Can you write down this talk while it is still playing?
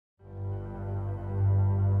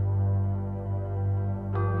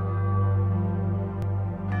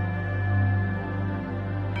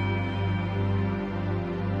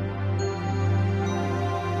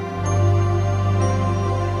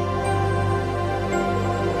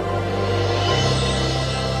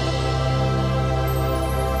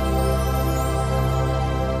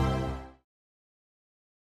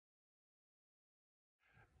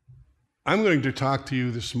I'm going to talk to you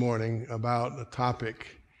this morning about a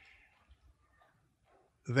topic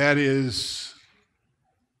that has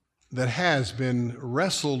been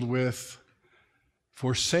wrestled with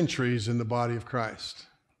for centuries in the body of Christ.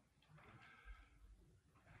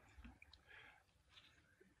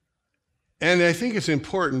 And I think it's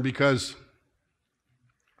important because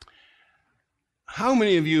how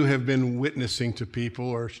many of you have been witnessing to people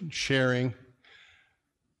or sharing,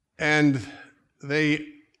 and the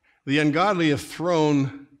ungodly have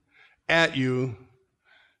thrown at you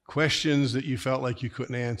questions that you felt like you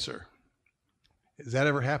couldn't answer? Has that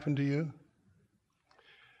ever happened to you?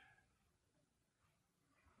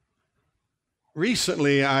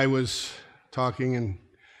 Recently, I was talking and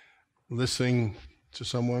listening to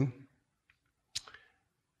someone,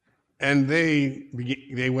 and they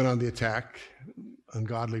went on the attack,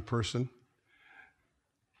 ungodly person.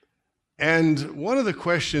 And one of the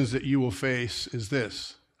questions that you will face is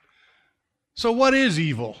this: so what is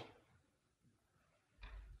evil?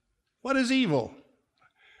 What is evil?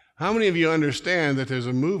 How many of you understand that there's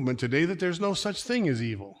a movement today that there's no such thing as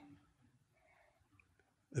evil?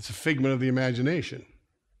 It's a figment of the imagination.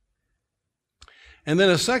 And then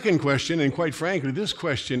a second question, and quite frankly, this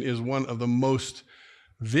question is one of the most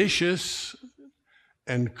vicious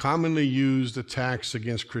and commonly used attacks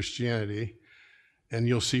against Christianity, and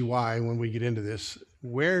you'll see why when we get into this.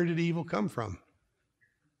 Where did evil come from?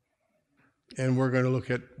 And we're going to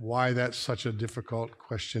look at why that's such a difficult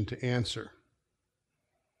question to answer.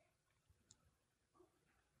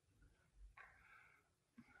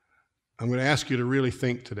 I'm going to ask you to really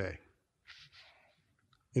think today.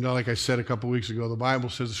 You know, like I said a couple weeks ago, the Bible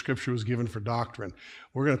says the Scripture was given for doctrine.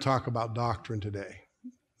 We're going to talk about doctrine today.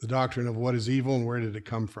 The doctrine of what is evil and where did it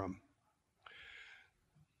come from.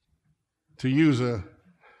 To use a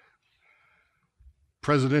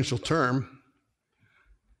presidential term,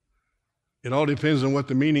 it all depends on what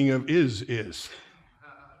the meaning of is.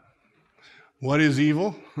 What is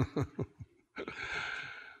evil?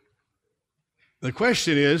 The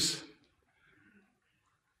question is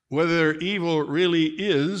whether evil really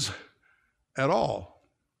is at all.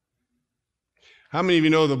 How many of you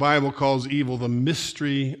know the Bible calls evil the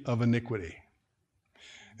mystery of iniquity?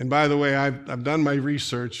 And by the way, I've done my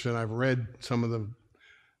research and I've read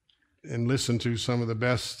and listened to some of the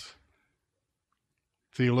best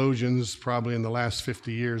theologians probably in the last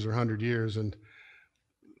 50 years or 100 years, and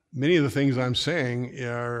many of the things I'm saying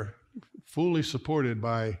are fully supported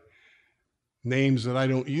by names that I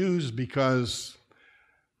don't use, because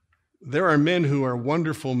there are men who are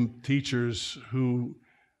wonderful teachers who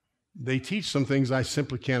they teach some things I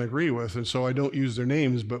simply can't agree with, and so I don't use their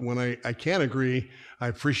names, but when I can't agree, I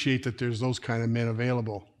appreciate that there's those kind of men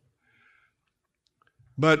available.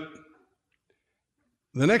 But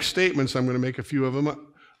the next statements, I'm going to make a few of them,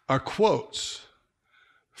 are quotes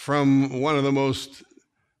from one of the most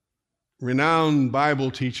renowned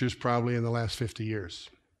Bible teachers probably in the last 50 years.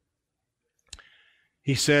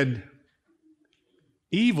 He said,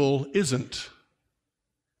 "Evil isn't.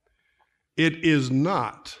 It is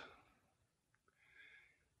not.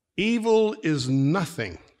 Evil is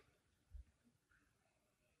nothing."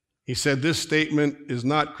 He said this statement is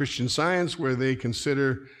not Christian Science, where they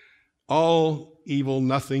consider all evil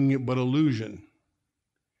nothing but illusion.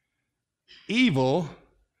 Evil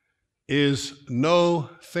is no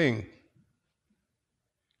thing.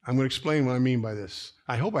 I'm going to explain what I mean by this.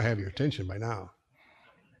 I hope I have your attention by now.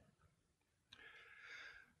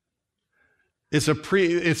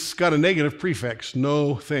 It's got a negative prefix,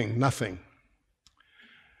 no thing, nothing.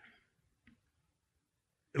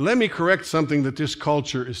 Let me correct something that this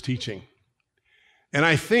culture is teaching. And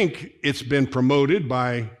I think it's been promoted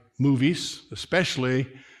by movies, especially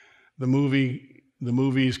the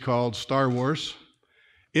movies called Star Wars.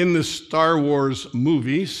 In the Star Wars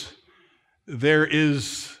movies, there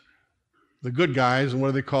is the good guys, and what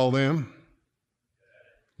do they call them?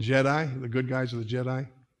 Jedi. The good guys are the Jedi.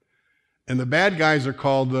 And the bad guys are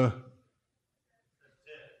called the...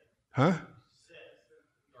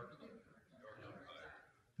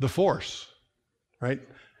 The Force, right?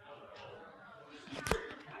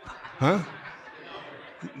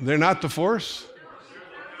 They're not the Force?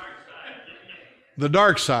 The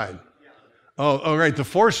dark side. Oh, right. The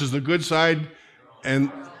Force is the good side,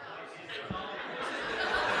 and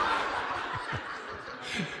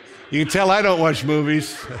you can tell I don't watch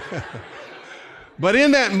movies. But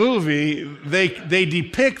in that movie, they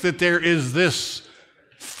depict that there is this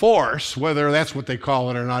force, whether that's what they call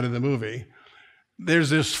it or not in the movie.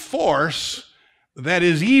 There's this force that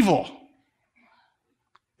is evil.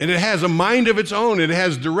 And it has a mind of its own. It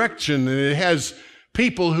has direction, and it has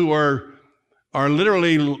people who are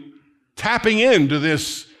literally tapping into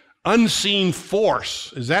this unseen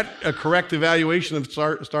force. Is that a correct evaluation of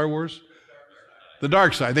Star Wars? The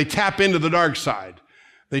dark side. They tap into the dark side.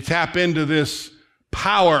 They tap into this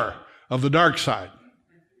power of the dark side.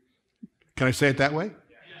 Can I say it that way?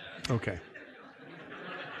 Okay.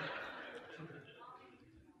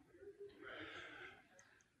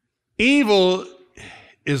 Evil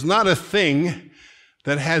is not a thing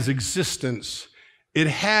that has existence. It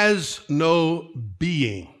has no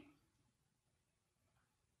being.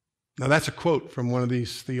 Now that's a quote from one of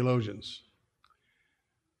these theologians.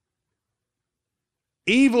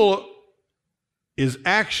 Evil is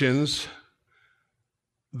actions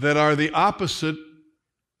that are the opposite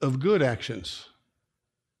of good actions.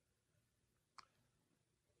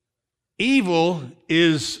 Evil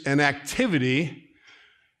is an activity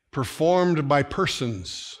performed by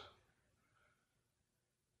persons.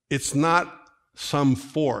 It's not some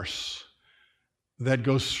force that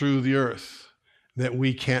goes through the earth that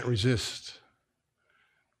we can't resist.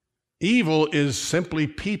 Evil is simply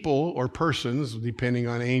people or persons, depending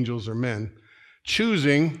on angels or men,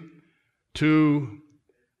 choosing to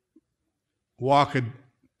walk a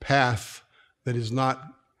path that is not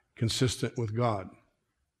consistent with God.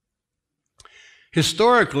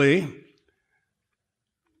 Historically,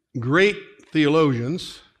 great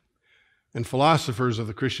theologians and philosophers of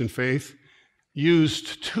the Christian faith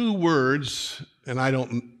used two words, and I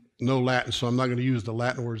don't know Latin, so I'm not going to use the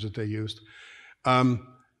Latin words that they used,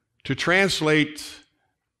 to translate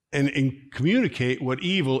and communicate what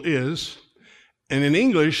evil is. And in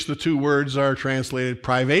English, the two words are translated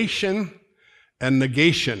privation and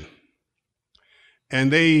negation.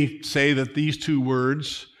 And they say that these two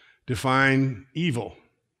words define evil.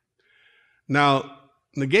 Now,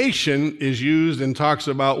 negation is used and talks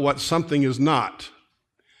about what something is not.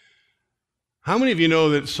 How many of you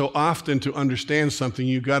know that so often to understand something,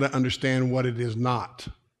 you've got to understand what it is not,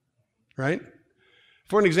 right?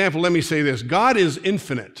 For an example, let me say this. God is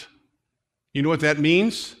infinite. You know what that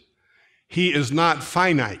means? He is not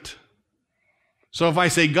finite. So if I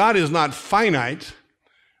say God is not finite,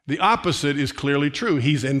 the opposite is clearly true.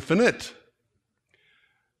 He's infinite.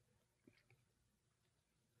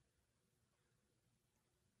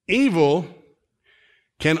 Evil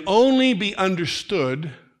can only be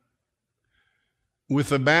understood with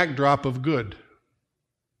the backdrop of good.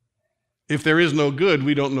 If there is no good,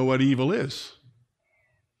 we don't know what evil is.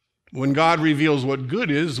 When God reveals what good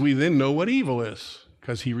is, we then know what evil is,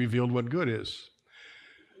 because he revealed what good is.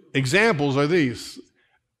 Examples are these: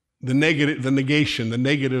 the negation, the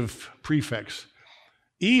negative prefix.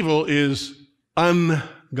 Evil is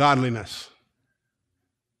ungodliness.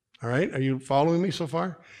 All right, are you following me so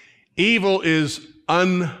far? Evil is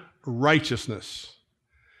unrighteousness.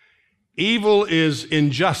 Evil is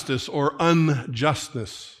injustice or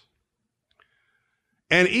unjustness.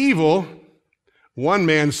 And evil, one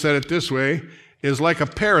man said it this way, is like a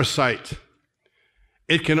parasite.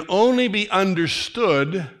 It can only be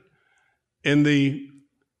understood in the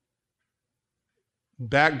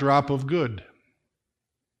backdrop of good.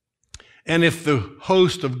 And if the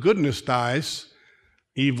host of goodness dies,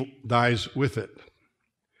 evil dies with it.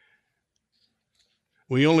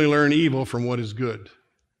 We only learn evil from what is good.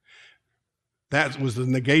 That was the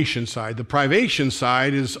negation side. The privation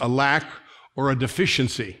side is a lack or a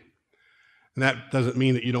deficiency. And that doesn't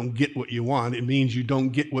mean that you don't get what you want. It means you don't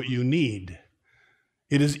get what you need.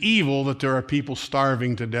 It is evil that there are people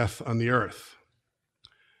starving to death on the earth.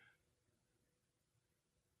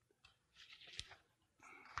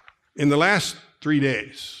 In the last 3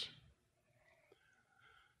 days,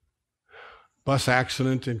 bus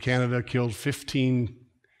accident in Canada killed 16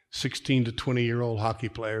 to 20-year-old hockey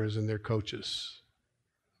players and their coaches.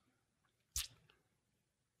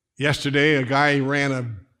 Yesterday, a guy ran a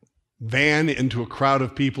van into a crowd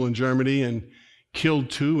of people in Germany and killed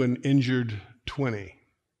 2 and injured 20.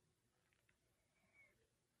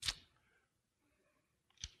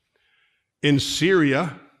 In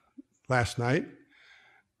Syria, last night,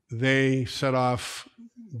 they set off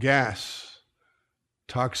gas,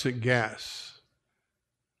 toxic gas,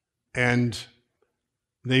 and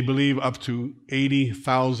they believe up to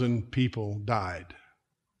 80,000 people died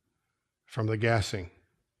from the gassing.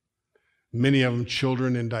 Many of them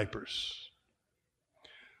children in diapers.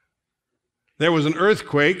 There was an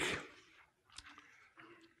earthquake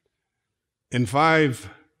in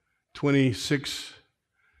 526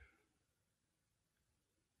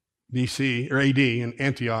 BC or AD in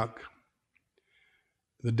Antioch.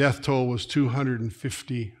 The death toll was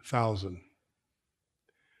 250,000.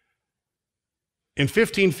 In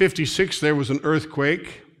 1556, there was an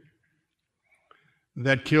earthquake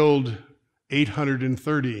that killed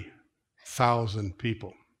 830 300,000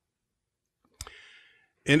 people.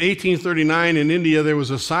 In 1839 in India, there was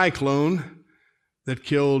a cyclone that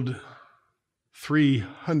killed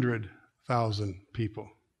 300,000 people.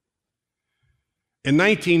 In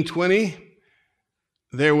 1920,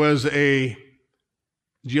 there was a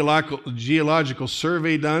geological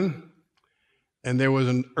survey done, and there was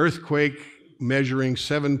an earthquake measuring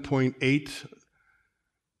 7.8,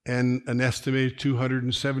 and an estimated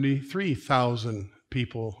 273,000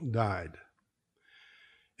 people died.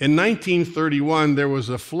 In 1931, there was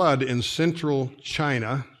a flood in central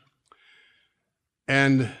China,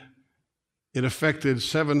 and it affected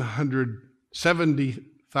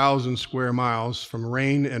 770,000 square miles from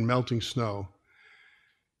rain and melting snow,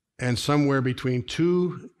 and somewhere between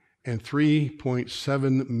 2 and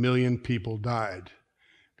 3.7 million people died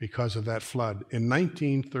because of that flood in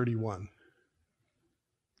 1931.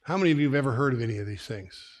 How many of you have ever heard of any of these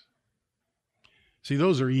things? See,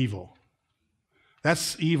 those are evil.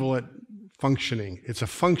 That's evil at functioning. It's a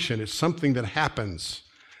function. It's something that happens.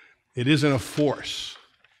 It isn't a force.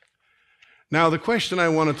 Now, the question I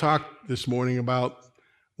want to talk this morning about,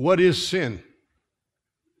 what is sin?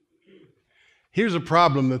 Here's a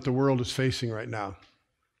problem that the world is facing right now.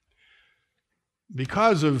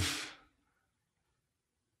 Because of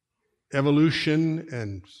evolution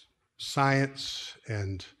and science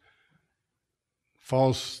and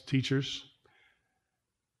false teachers,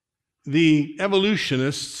 the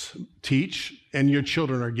evolutionists teach, and your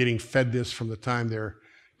children are getting fed this from the time they're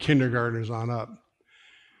kindergartners on up,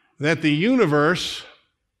 that the universe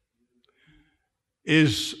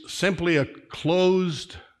is simply a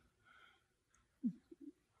closed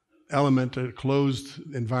element, a closed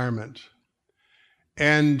environment.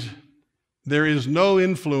 And there is no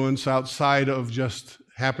influence outside of just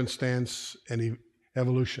happenstance and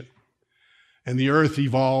evolution. And the earth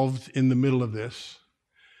evolved in the middle of this.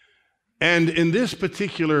 And in this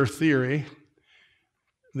particular theory,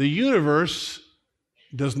 the universe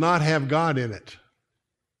does not have God in it.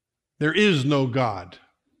 There is no God,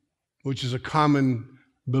 which is a common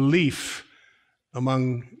belief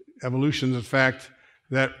among evolutionists. In fact,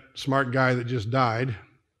 that smart guy that just died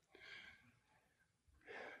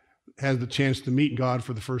had the chance to meet God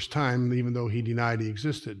for the first time, even though he denied he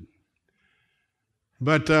existed.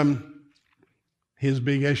 But his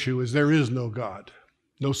big issue is there is no God.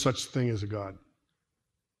 No such thing as a God.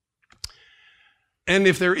 And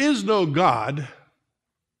if there is no God,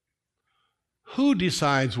 who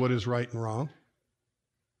decides what is right and wrong?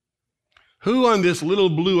 Who on this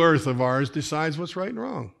little blue earth of ours decides what's right and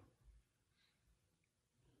wrong?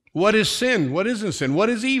 What is sin? What isn't sin?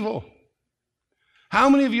 What is evil? How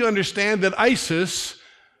many of you understand that ISIS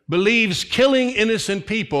believes killing innocent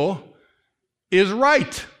people is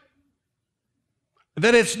right?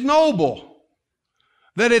 That it's noble?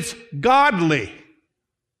 That it's godly?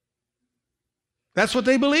 That's what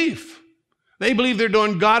they believe. They believe they're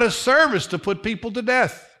doing God a service to put people to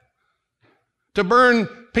death, to burn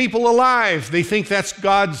people alive. They think that's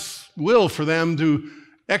God's will for them to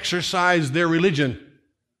exercise their religion.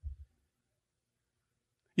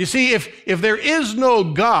 You see, if there is no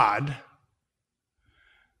God,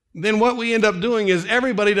 then what we end up doing is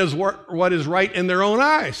everybody does what is right in their own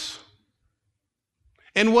eyes.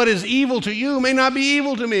 And what is evil to you may not be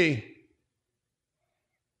evil to me.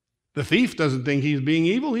 The thief doesn't think he's being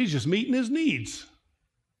evil. He's just meeting his needs.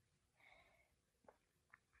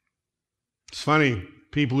 It's funny,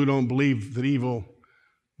 people who don't believe that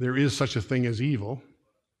there is such a thing as evil.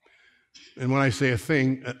 And when I say a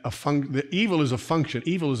thing, the evil is a function.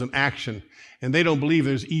 Evil is an action. And they don't believe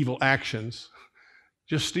there's evil actions.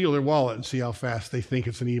 Just steal their wallet and see how fast they think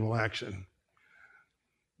it's an evil action.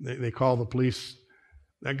 They call the police.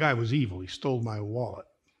 That guy was evil. He stole my wallet.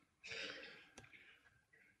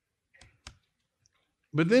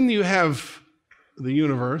 But then you have the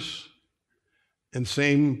universe, and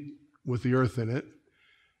same with the earth in it.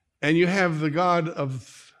 And you have the God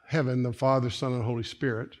of heaven, the Father, Son, and Holy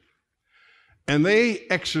Spirit. And they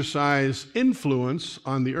exercise influence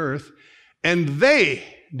on the earth, and they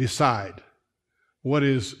decide what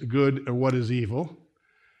is good or what is evil.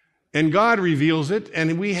 And God reveals it,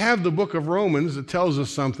 and we have the book of Romans that tells us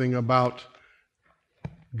something about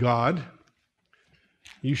God.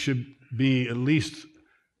 You should be at least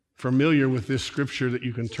familiar with this scripture that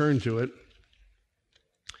you can turn to it.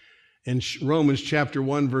 In Romans chapter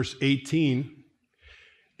 1, verse 18,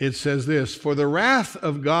 it says this, "For the wrath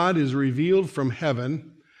of God is revealed from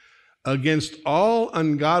heaven against all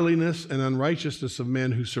ungodliness and unrighteousness of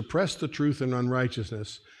men who suppress the truth in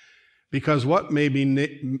unrighteousness, because what may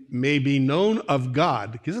be known of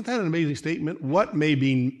God," isn't that an amazing statement? What may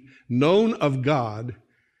be known of God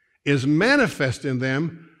is manifest in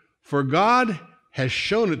them, for God has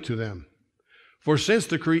shown it to them. For since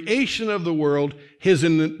the creation of the world, his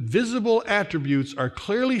invisible attributes are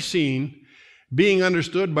clearly seen, being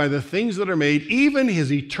understood by the things that are made, even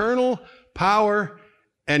his eternal power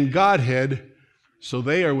and Godhead, so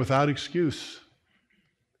they are without excuse.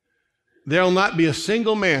 There will not be a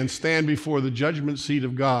single man stand before the judgment seat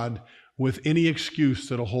of God with any excuse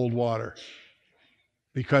that'll hold water,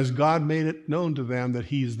 because God made it known to them that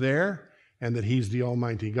he's there and that he's the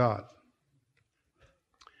Almighty God.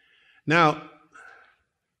 Now,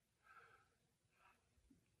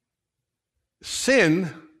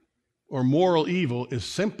 sin or moral evil is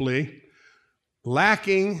simply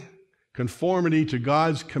lacking conformity to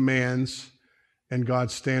God's commands and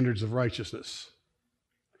God's standards of righteousness.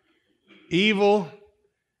 Evil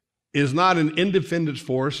is not an independent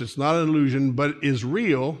force, it's not an illusion, but is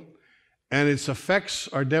real, and its effects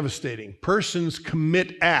are devastating. Persons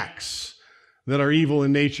commit acts that are evil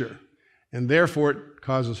in nature, and therefore it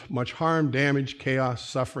causes much harm, damage, chaos,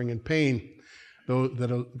 suffering, and pain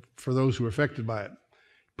for those who are affected by it.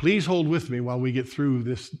 Please hold with me while we get through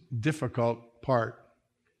this difficult part.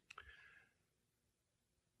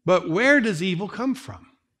 But where does evil come from?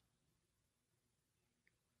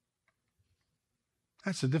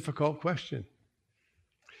 That's a difficult question.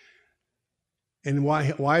 And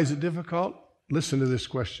why is it difficult? Listen to this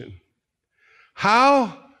question.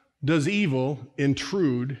 How does evil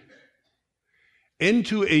intrude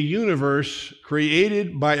into a universe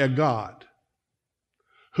created by a God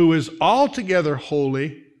who is altogether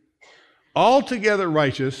holy, altogether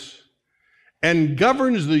righteous, and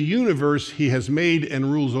governs the universe he has made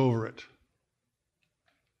and rules over it?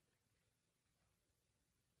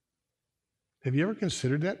 Have you ever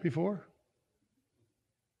considered that before?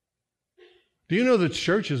 Do you know the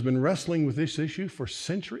church has been wrestling with this issue for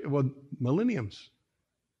centuries, well, millenniums?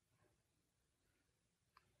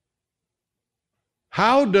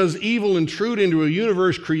 How does evil intrude into a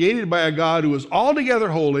universe created by a God who is altogether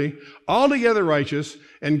holy, altogether righteous,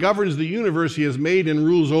 and governs the universe he has made and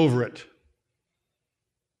rules over it?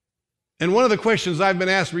 And one of the questions I've been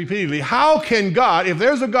asked repeatedly, how can God, if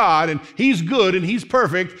there's a God and he's good and he's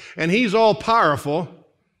perfect and he's all powerful,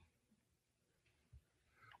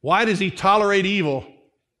 why does he tolerate evil?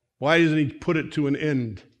 Why doesn't he put it to an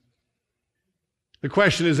end? The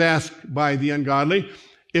question is asked by the ungodly.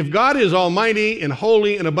 If God is almighty and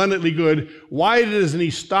holy and abundantly good, why doesn't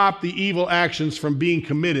he stop the evil actions from being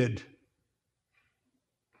committed?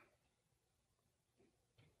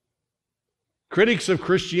 Critics of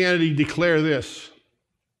Christianity declare this,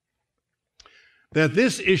 that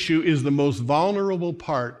this issue is the most vulnerable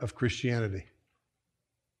part of Christianity.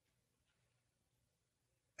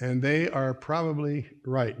 And they are probably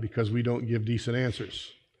right, because we don't give decent answers.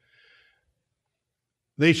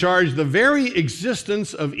 They charge the very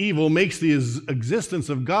existence of evil makes the existence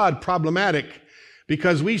of God problematic,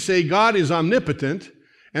 because we say God is omnipotent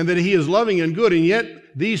and that he is loving and good, and yet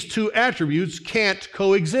these two attributes can't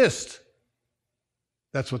coexist.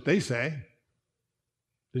 That's what they say.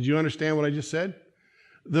 Did you understand what I just said?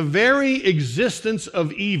 The very existence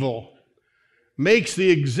of evil makes the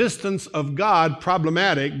existence of God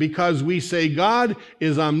problematic, because we say God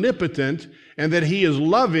is omnipotent and that he is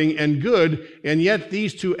loving and good, and yet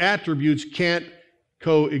these two attributes can't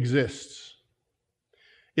coexist.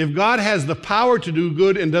 If God has the power to do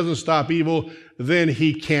good and doesn't stop evil, then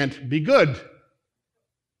he can't be good.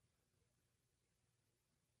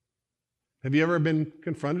 Have you ever been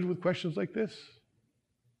confronted with questions like this?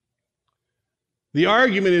 The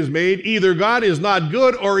argument is made, either God is not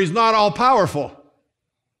good or he's not all-powerful.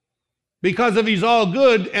 Because if he's all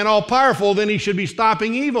good and all-powerful, then he should be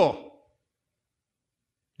stopping evil.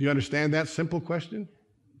 Do you understand that simple question?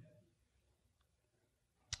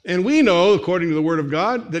 And we know, according to the Word of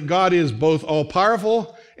God, that God is both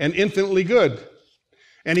all-powerful and infinitely good.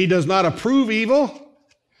 And he does not approve evil.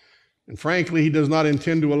 And frankly, he does not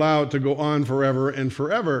intend to allow it to go on forever and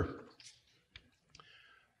forever.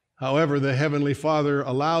 However, the Heavenly Father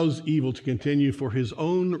allows evil to continue for his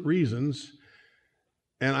own reasons,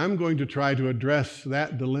 and I'm going to try to address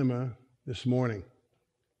that dilemma this morning.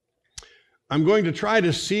 I'm going to try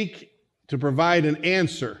to seek to provide an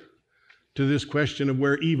answer to this question of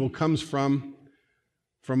where evil comes from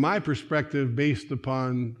my perspective, based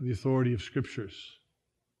upon the authority of Scriptures.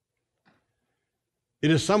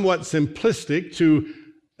 It is somewhat simplistic to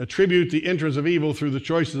attribute the entrance of evil through the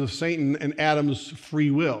choices of Satan and Adam's free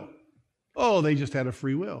will. Oh, they just had a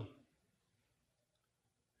free will.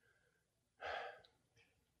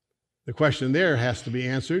 The question there has to be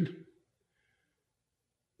answered.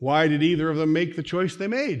 Why did either of them make the choice they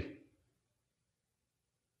made?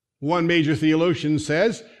 One major theologian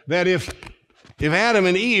says that if Adam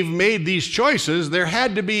and Eve made these choices, there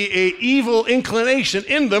had to be an evil inclination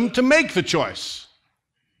in them to make the choice.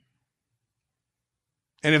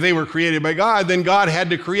 And if they were created by God, then God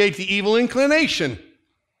had to create the evil inclination.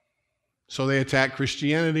 So they attack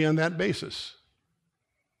Christianity on that basis.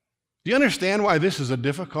 Do you understand why this is a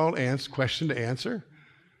difficult question to answer?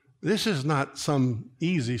 This is not some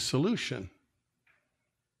easy solution.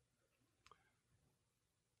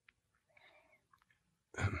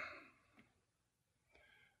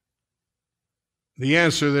 The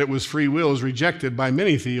answer that it was free will is rejected by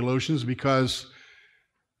many theologians because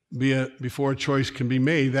before a choice can be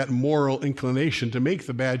made, that moral inclination to make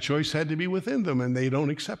the bad choice had to be within them, and they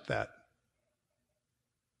don't accept that.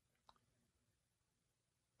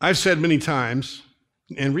 I've said many times,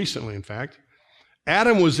 and recently in fact,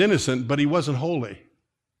 Adam was innocent, but he wasn't holy.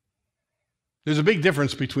 There's a big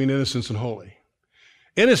difference between innocence and holy.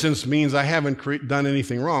 Innocence means I haven't done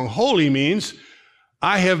anything wrong. Holy means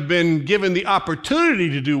I have been given the opportunity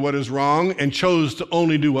to do what is wrong and chose to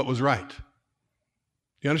only do what was right.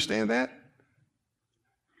 You understand that?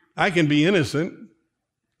 I can be innocent.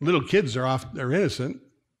 Little kids are innocent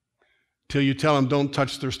till you tell them don't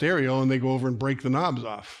touch their stereo and they go over and break the knobs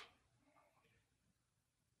off.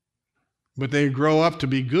 But they grow up to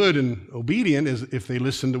be good and obedient if they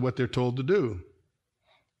listen to what they're told to do.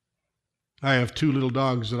 I have 2 little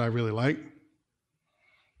dogs that I really like.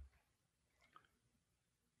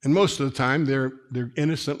 And most of the time, they're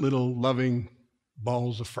innocent little loving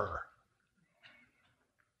balls of fur.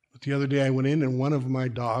 But the other day I went in and one of my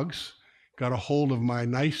dogs got a hold of my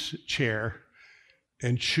nice chair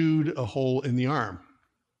and chewed a hole in the arm.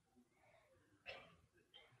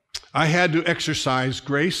 I had to exercise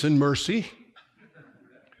grace and mercy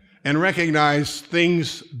and recognize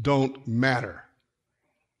things don't matter.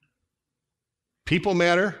 People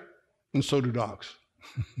matter, and so do dogs.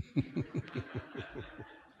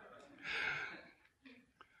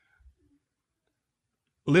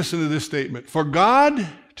 Listen to this statement. For God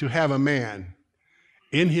to have a man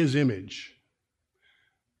in his image,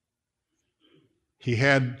 he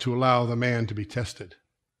had to allow the man to be tested.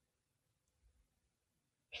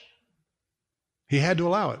 He had to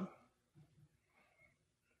allow it.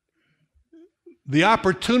 The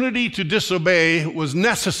opportunity to disobey was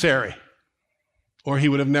necessary, or he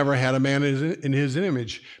would have never had a man in his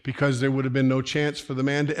image, because there would have been no chance for the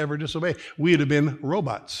man to ever disobey. We would have been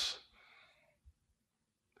robots.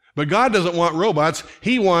 But God doesn't want robots.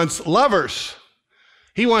 He wants lovers.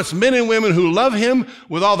 He wants men and women who love him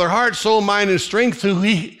with all their heart, soul, mind, and strength, who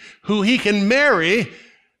he can marry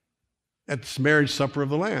at this marriage supper of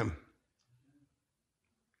the Lamb.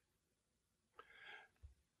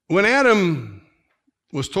 When Adam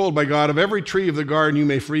was told by God, of every tree of the garden you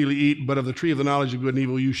may freely eat, but of the tree of the knowledge of good and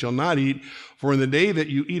evil you shall not eat, for in the day that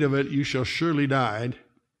you eat of it you shall surely die.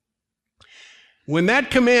 When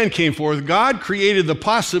that command came forth, God created the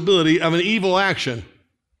possibility of an evil action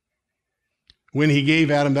when he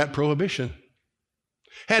gave Adam that prohibition.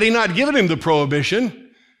 Had he not given him the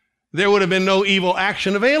prohibition, there would have been no evil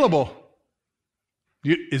action available.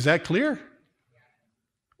 Is that clear?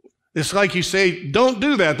 It's like you say, don't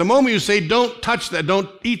do that. The moment you say, don't touch that, don't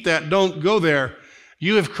eat that, don't go there,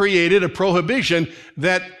 you have created a prohibition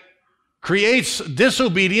that creates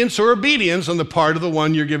disobedience or obedience on the part of the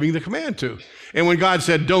one you're giving the command to. And when God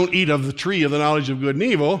said, don't eat of the tree of the knowledge of good and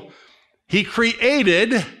evil, he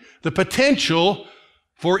created the potential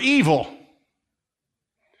for evil.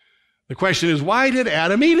 The question is, why did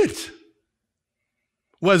Adam eat it?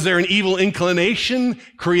 Was there an evil inclination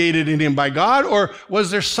created in him by God, or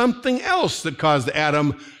was there something else that caused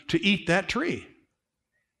Adam to eat that tree?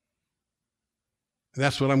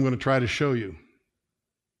 That's what I'm going to try to show you.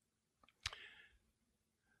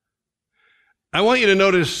 I want you to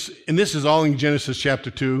notice, and this is all in Genesis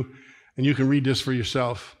chapter 2, and you can read this for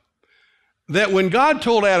yourself, that when God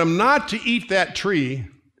told Adam not to eat that tree,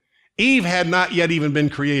 Eve had not yet even been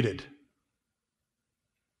created.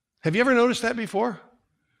 Have you ever noticed that before?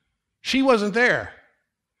 She wasn't there.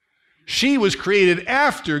 She was created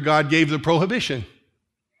after God gave the prohibition.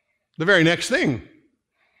 The very next thing.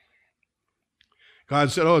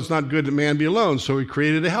 God said, it's not good that man be alone, so he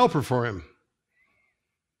created a helper for him.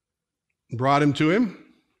 Brought him to him.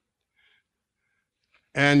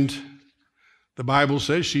 And the Bible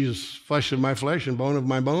says she's flesh of my flesh and bone of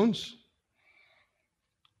my bones.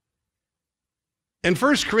 And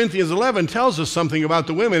 1 Corinthians 11 tells us something about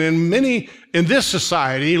the women. And many in this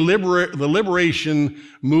society, the liberation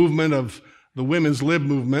movement of the women's lib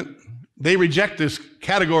movement, they reject this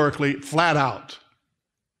categorically, flat out.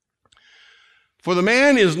 For the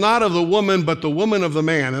man is not of the woman, but the woman of the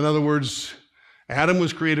man. In other words, Adam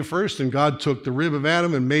was created first, and God took the rib of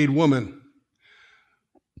Adam and made woman.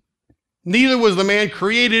 Neither was the man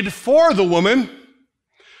created for the woman,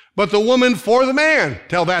 but the woman for the man.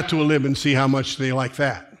 Tell that to a lib and see how much they like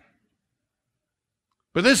that.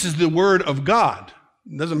 But this is the word of God.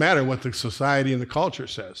 It doesn't matter what the society and the culture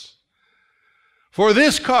says. For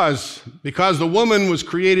this cause, because the woman was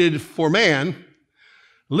created for man,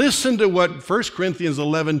 listen to what 1 Corinthians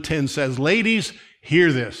 11:10 says. Ladies,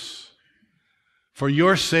 hear this. For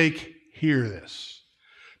your sake, hear this.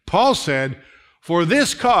 Paul said, for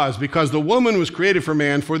this cause, because the woman was created for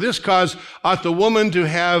man, for this cause ought the woman to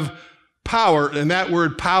have power, and that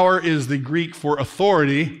word power is the Greek for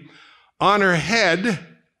authority, on her head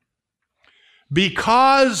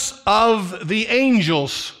because of the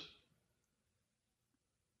angels.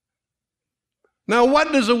 Now,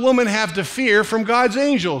 what does a woman have to fear from God's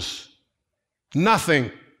angels?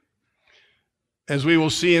 Nothing. As we will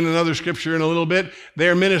see in another scripture in a little bit,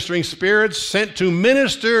 they're ministering spirits sent to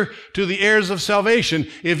minister to the heirs of salvation.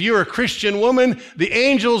 If you're a Christian woman, the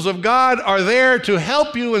angels of God are there to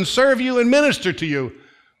help you and serve you and minister to you.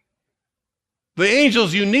 The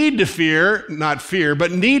angels you need to fear, not fear,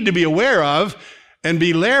 but need to be aware of and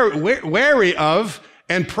be wary of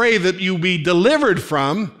and pray that you be delivered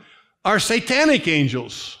from are satanic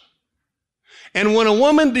angels. And when a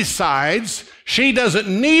woman decides she doesn't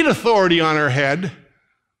need authority on her head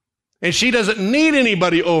and she doesn't need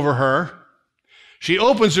anybody over her, she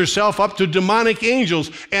opens herself up to demonic angels.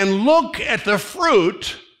 And look at the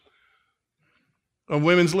fruit of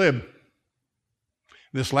women's lib.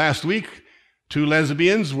 This last week, 2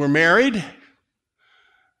 lesbians were married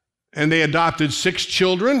and they adopted 6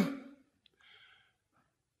 children.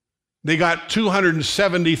 They got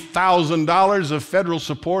 $270,000 of federal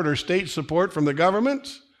support or state support from the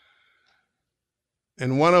government.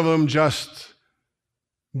 And one of them just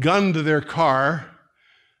gunned their car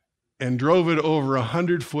and drove it over a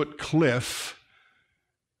 100-foot cliff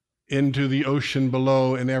into the ocean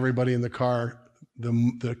below, and everybody in the car,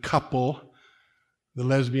 the couple, the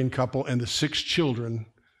lesbian couple, and the 6 children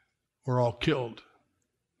were all killed.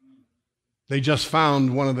 They just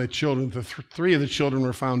found one of the children. 3 of the children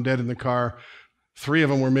were found dead in the car. 3 of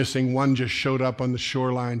them were missing. 1 just showed up on the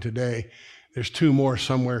shoreline today. There's 2 more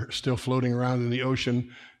somewhere still floating around in the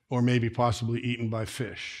ocean, or maybe possibly eaten by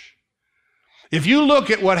fish. If you look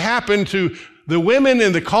at what happened to the women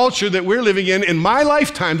in the culture that we're living in my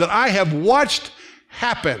lifetime, that I have watched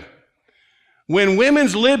happen, when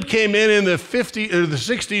women's lib came in the 50s or the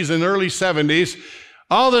 60s and early 70s,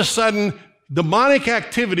 all of a sudden demonic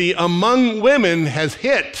activity among women has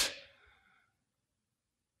hit,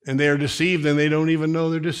 and they are deceived and they don't even know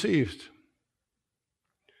they're deceived.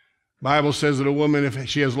 The Bible says that a woman, if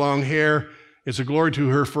she has long hair, it's a glory to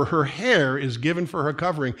her, for her hair is given for her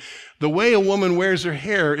covering. The way a woman wears her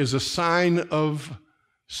hair is a sign of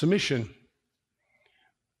submission.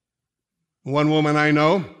 One woman I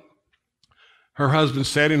know, her husband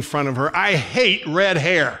said in front of her, "I hate red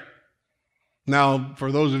hair." Now,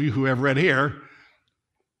 for those of you who have red hair,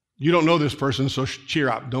 you don't know this person, so cheer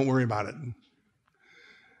up. Don't worry about it.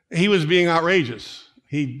 He was being outrageous.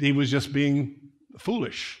 He was just being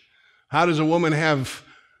foolish. How does a woman have,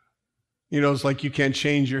 it's like you can't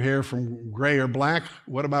change your hair from gray or black.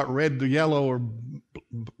 What about red to yellow or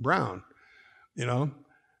brown?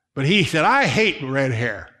 But he said, "I hate red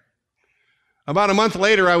hair." About a month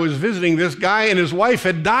later, I was visiting this guy, and his wife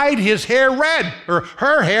had dyed his hair red, or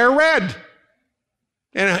her hair red,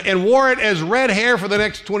 and wore it as red hair for the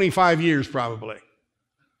next 25 years, probably.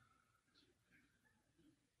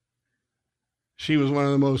 She was one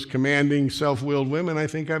of the most commanding, self-willed women I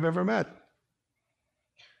think I've ever met.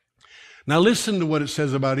 Now listen to what it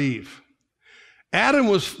says about Eve.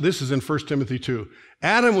 This is in 1 Timothy 2.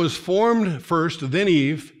 Adam was formed first, then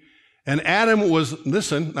Eve, and Adam was,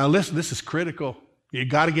 listen, this is critical. You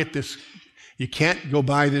got to get this. You can't go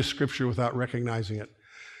by this scripture without recognizing it.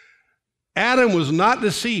 Adam was not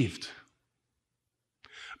deceived,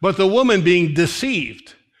 but the woman, being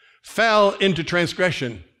deceived, fell into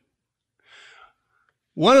transgression.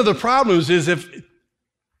 One of the problems is if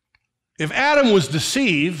Adam was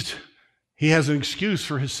deceived, he has an excuse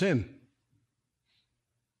for his sin.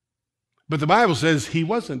 But the Bible says he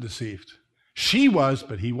wasn't deceived. She was,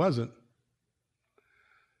 but he wasn't.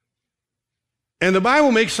 And the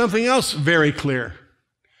Bible makes something else very clear.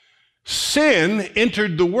 Sin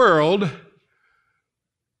entered the world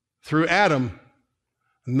through Adam,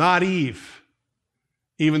 not Eve,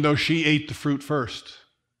 even though she ate the fruit first.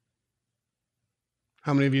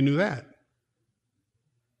 How many of you knew that?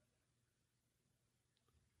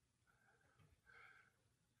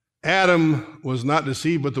 Adam was not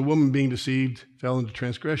deceived, but the woman being deceived fell into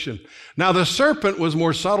transgression. Now the serpent was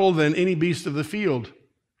more subtle than any beast of the field.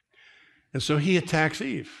 And so he attacks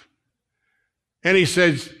Eve. And he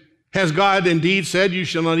says, has God indeed said you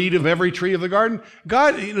shall not eat of every tree of the garden?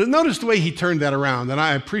 God, notice the way he turned that around. And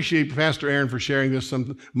I appreciate Pastor Aaron for sharing this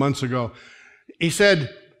some months ago. He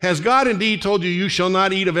said, has God indeed told you you shall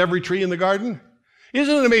not eat of every tree in the garden?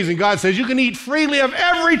 Isn't it amazing? God says you can eat freely of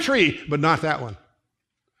every tree, but not that one.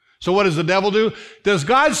 So what does the devil do? Does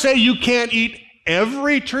God say you can't eat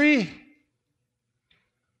every tree?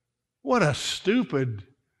 What a stupid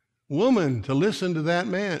woman to listen to that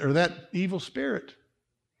man or that evil spirit.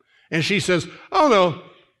 And she says, oh no,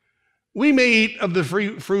 we may eat of the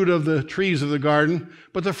fruit of the trees of the garden,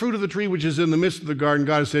 but the fruit of the tree which is in the midst of the garden,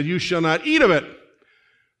 God has said, you shall not eat of it,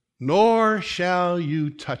 nor shall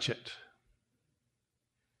you touch it.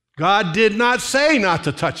 God did not say not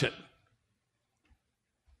to touch it.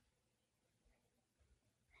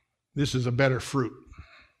 This is a better fruit.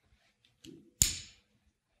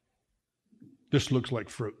 This looks like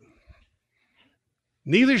fruit.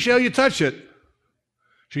 Neither shall you touch it.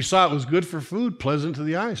 She saw it was good for food, pleasant to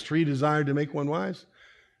the eyes, tree desired to make one wise.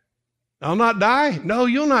 I'll not die? No,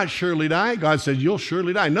 you'll not surely die. God said, you'll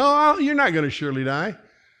surely die. No, you're not going to surely die.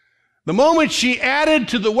 The moment she added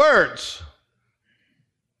to the words,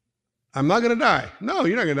 I'm not going to die. No,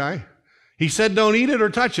 you're not going to die. He said, don't eat it or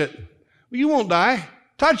touch it. Well, you won't die.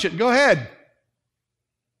 Touch it. Go ahead.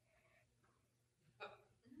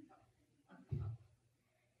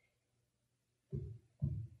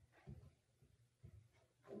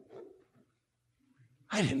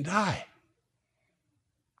 I didn't die.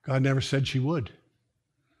 God never said she would.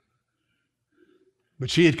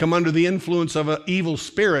 But she had come under the influence of an evil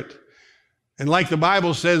spirit. And like the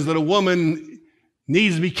Bible says that a woman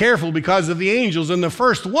needs to be careful because of the angels. And the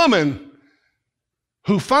first woman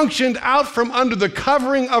who functioned out from under the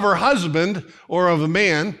covering of her husband or of a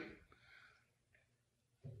man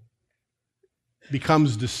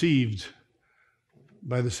becomes deceived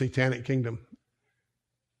by the satanic kingdom.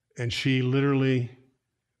 And she literally,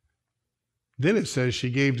 then it says she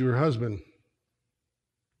gave to her husband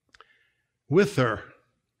with her,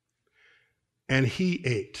 and he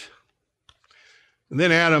ate. And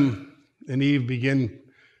then Adam and Eve begin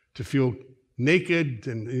to feel naked,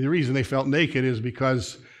 and the reason they felt naked is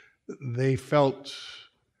because they felt,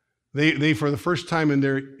 they for the first time in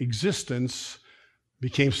their existence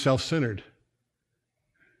became self-centered.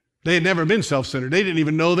 They had never been self-centered. They didn't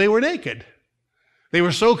even know they were naked. They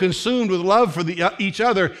were so consumed with love for each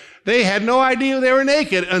other, they had no idea they were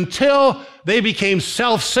naked until they became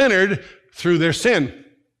self-centered through their sin.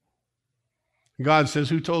 God says,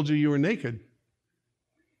 who told you you were naked?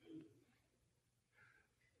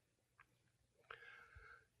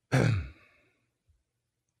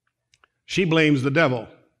 She blames the devil.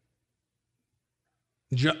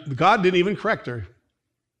 God didn't even correct her.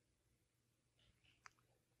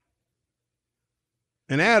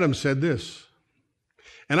 And Adam said this,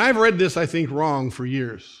 and I've read this, I think, wrong for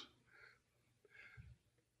years.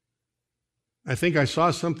 I think I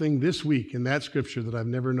saw something this week in that scripture that I've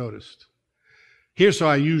never noticed. Here's how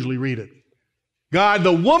I usually read it. God,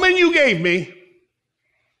 the woman you gave me,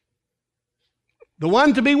 the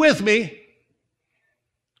one to be with me,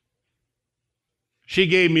 she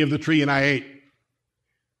gave me of the tree and I ate.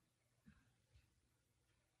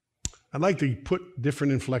 I'd like to put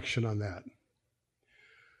different inflection on that.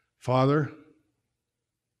 Father,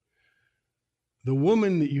 the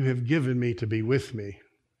woman that you have given me to be with me,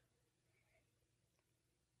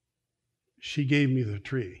 she gave me the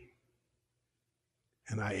tree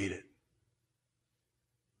and I ate it.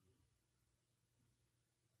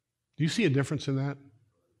 Do you see a difference in that?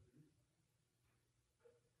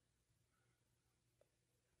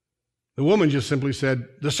 The woman just simply said,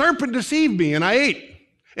 the serpent deceived me and I ate.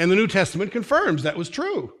 And the New Testament confirms that was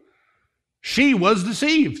true. She was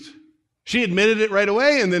deceived. She admitted it right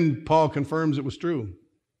away, and then Paul confirms it was true.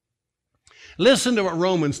 Listen to what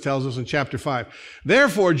Romans tells us in chapter 5.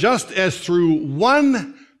 Therefore, just as through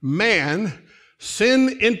one man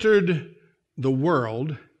sin entered the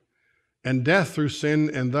world, and death through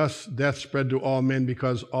sin, and thus death spread to all men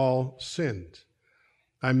because all sinned.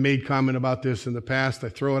 I made comment about this in the past. I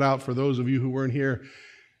throw it out for those of you who weren't here.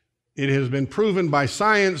 It has been proven by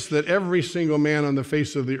science that every single man on the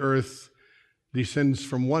face of the earth descends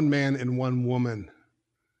from one man and one woman.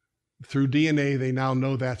 Through DNA, they now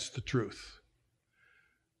know that's the truth.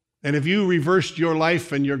 And if you reversed your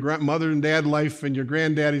life and your mother and dad life and your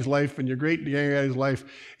granddaddy's life and your great-granddaddy's life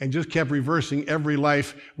and just kept reversing every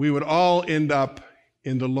life, we would all end up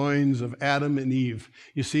in the loins of Adam and Eve.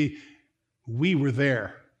 You see, we were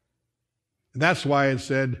there. That's why it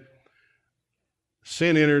said,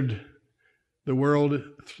 sin entered the world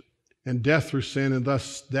and death through sin, and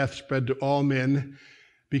thus death spread to all men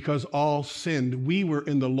because all sinned. We were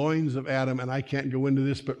in the loins of Adam, and I can't go into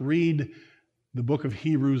this, but read the book of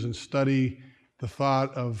Hebrews and study the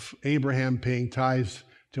thought of Abraham paying tithes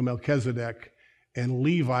to Melchizedek and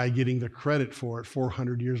Levi getting the credit for it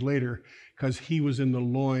 400 years later because he was in the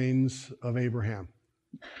loins of Abraham.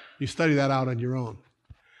 You study that out on your own.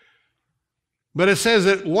 But it says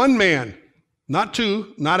that one man, not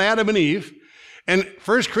two, not Adam and Eve, and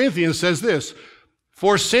 1 Corinthians says this,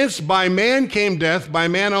 for since by man came death, by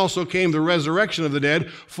man also came the resurrection of the dead,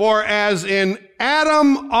 for as in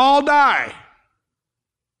Adam all die,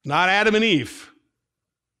 not Adam and Eve,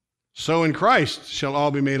 so in Christ shall all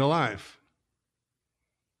be made alive.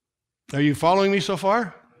 Are you following me so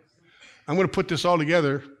far? I'm going to put this all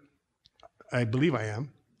together. I believe I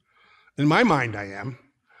am. In my mind, I am.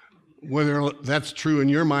 Whether that's true in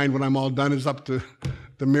your mind when I'm all done is up to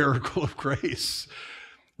the miracle of grace.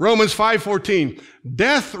 Romans 5:14,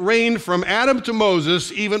 death reigned from Adam to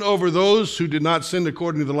Moses, even over those who did not sin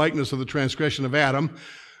according to the likeness of the transgression of Adam.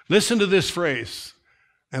 Listen to this phrase,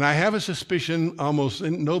 and I have a suspicion almost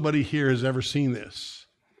nobody here has ever seen this.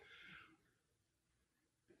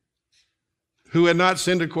 Who had not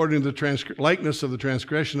sinned according to the likeness of the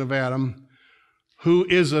transgression of Adam, who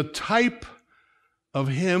is a type of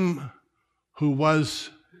him who was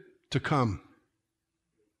to come.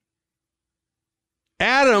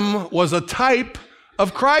 Adam was a type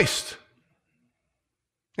of Christ.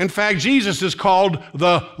 In fact, Jesus is called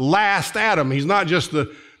the last Adam. He's not just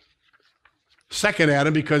the second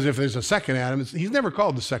Adam, because if there's a second Adam, he's never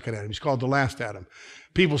called the second Adam. He's called the last Adam.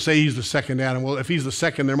 People say he's the second Adam. Well, if he's the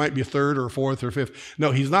second, there might be a third or a fourth or a fifth.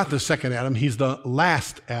 No, he's not the second Adam. He's the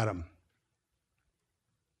last Adam.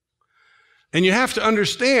 And you have to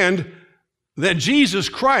understand that Jesus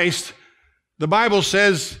Christ, the Bible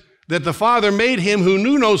says that the Father made him who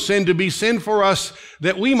knew no sin to be sin for us,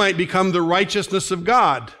 that we might become the righteousness of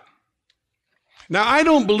God. Now, I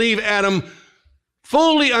don't believe Adam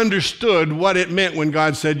fully understood what it meant when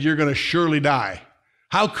God said, you're going to surely die.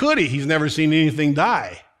 How could he? He's never seen anything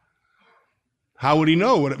die. How would he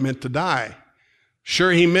know what it meant to die?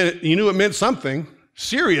 Sure, he knew it meant something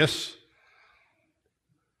serious.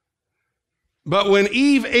 But when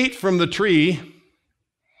Eve ate from the tree,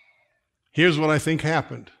 here's what I think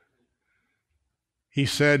happened. He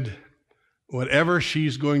said, whatever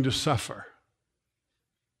she's going to suffer,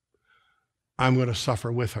 I'm going to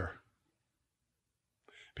suffer with her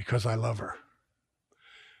because I love her.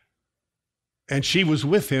 And she was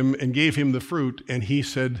with him and gave him the fruit, and he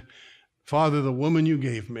said, Father, the woman you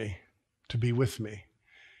gave me to be with me,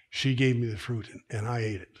 she gave me the fruit, and I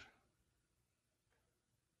ate it.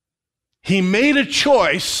 He made a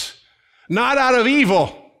choice, not out of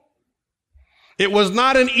evil. It was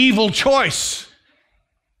not an evil choice.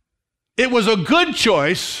 It was a good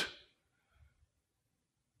choice,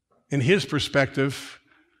 in his perspective,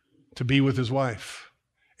 to be with his wife.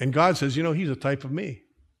 And God says, you know, he's a type of me.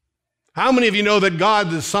 How many of you know that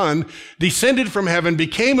God the Son descended from heaven,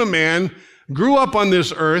 became a man, grew up on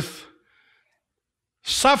this earth,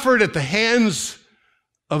 suffered at the hands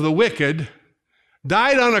of the wicked,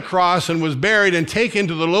 died on a cross and was buried and taken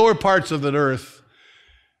to the lower parts of the earth,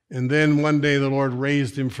 and then one day the Lord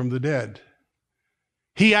raised him from the dead.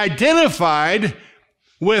 He identified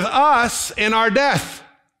with us in our death,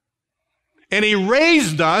 and he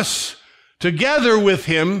raised us together with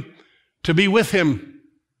him to be with him.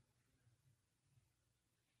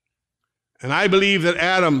 And I believe that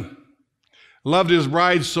Adam loved his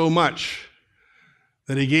bride so much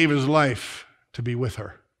that he gave his life to be with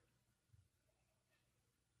her.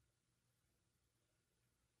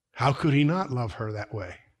 How could he not love her that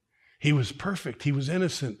way? He was perfect. He was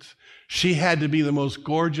innocent. She had to be the most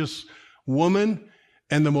gorgeous woman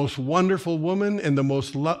and the most wonderful woman and the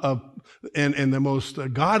most and the most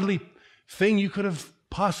godly thing you could have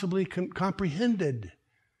possibly comprehended.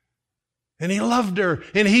 And he loved her,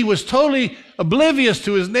 and he was totally oblivious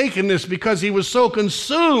to his nakedness because he was so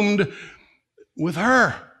consumed with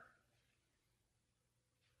her.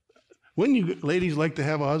 Wouldn't you ladies like to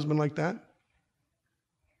have a husband like that?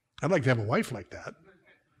 I'd like to have a wife like that.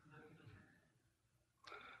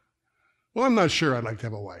 Well, I'm not sure I'd like to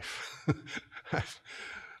have a wife.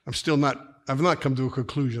 I've not come to a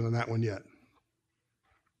conclusion on that one yet.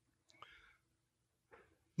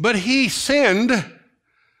 But he sinned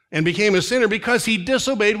and became a sinner because he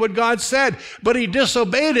disobeyed what God said. But he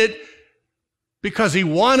disobeyed it because he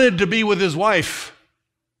wanted to be with his wife.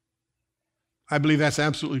 I believe that's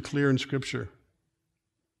absolutely clear in Scripture.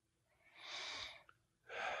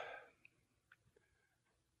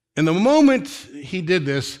 And the moment he did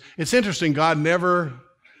this, it's interesting, God never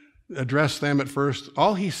addressed them at first.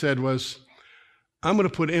 All he said was, I'm going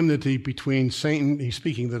to put enmity between Satan, he's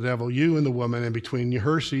speaking to the devil, you and the woman, and between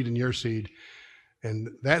her seed and your seed.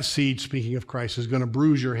 And that seed, speaking of Christ, is going to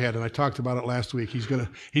bruise your head. And I talked about it last week. He's going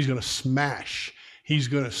to smash. He's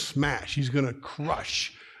going to smash. He's going to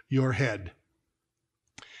crush your head.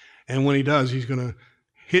 And when he does, he's going to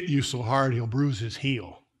hit you so hard, he'll bruise his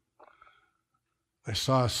heel. I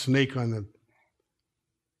saw a snake on the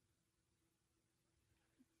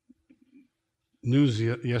news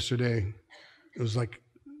yesterday. It was like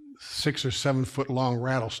 6 or 7 foot long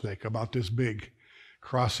rattlesnake, about this big,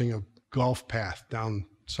 crossing a golf path down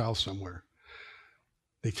south somewhere.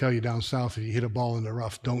 They tell you down south, if you hit a ball in the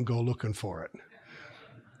rough, don't go looking for it.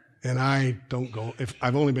 And I don't go.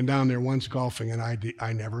 I've only been down there once golfing, and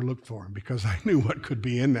I never looked for him because I knew what could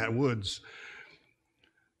be in that woods.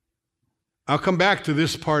 I'll come back to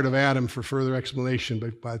this part of Adam for further explanation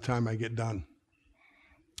by the time I get done.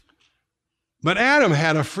 But Adam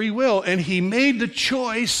had a free will, and he made the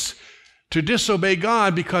choice to disobey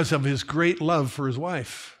God because of his great love for his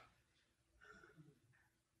wife.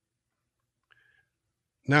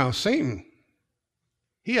 Now, Satan,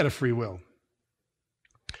 he had a free will.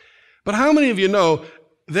 But how many of you know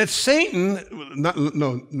that Satan, let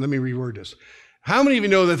me reword this. How many of you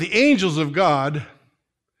know that the angels of God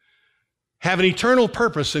have an eternal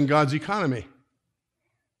purpose in God's economy?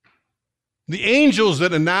 The angels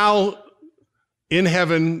that are now in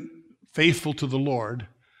heaven, faithful to the Lord,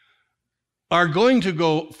 are going to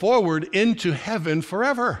go forward into heaven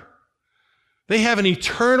forever. They have an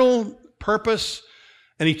eternal purpose,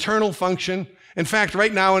 an eternal function. In fact,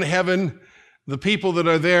 right now in heaven, the people that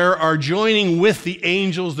are there are joining with the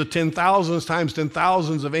angels, the 10,000s times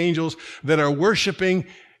 10,000s of angels that are worshiping,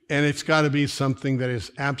 and it's got to be something that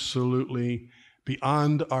is absolutely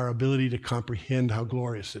beyond our ability to comprehend how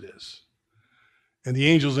glorious it is. And the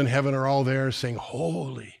angels in heaven are all there saying,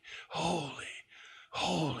 holy, holy,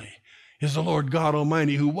 holy is the Lord God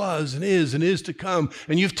Almighty, who was and is to come.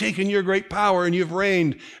 And you've taken your great power and you've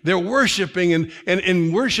reigned. They're worshiping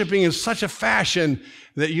and worshiping in such a fashion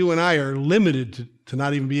that you and I are limited to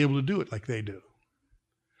not even be able to do it like they do.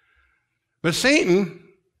 But Satan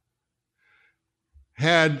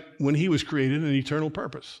had, when he was created, an eternal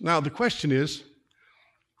purpose. Now, the question is,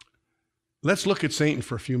 let's look at Satan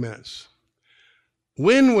for a few minutes.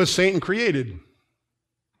 When was Satan created?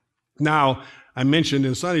 Now, I mentioned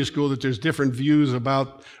in Sunday school that there's different views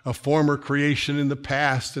about a former creation in the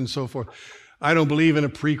past and so forth. I don't believe in a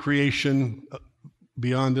pre-creation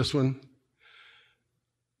beyond this one.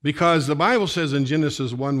 Because the Bible says in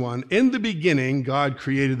Genesis 1:1, in the beginning, God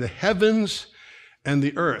created the heavens and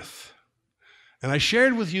the earth. And I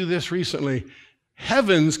shared with you this recently.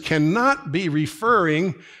 Heavens cannot be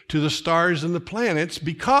referring to the stars and the planets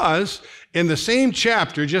because in the same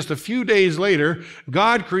chapter, just a few days later,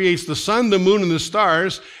 God creates the sun, the moon, and the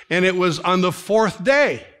stars, and it was on the 4th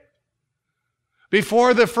day.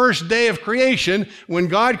 Before the first day of creation, when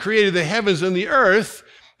God created the heavens and the earth,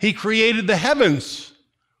 he created the heavens.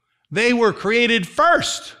 They were created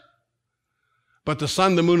first. But the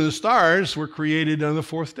sun, the moon, and the stars were created on the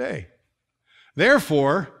 4th day.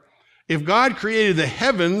 Therefore, if God created the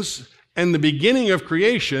heavens and the beginning of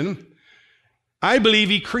creation, I believe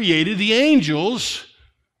he created the angels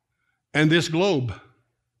and this globe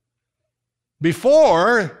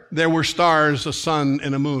before there were stars, a sun,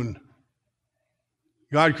 and a moon.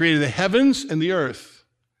 God created the heavens and the earth,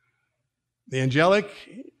 the angelic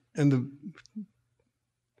and the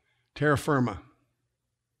terra firma.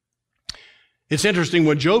 It's interesting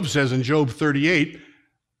what Job says in Job 38.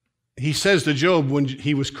 He says to Job when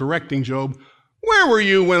he was correcting Job, where were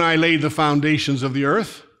you when I laid the foundations of the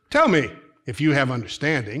earth? Tell me, if you have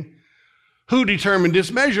understanding. Who determined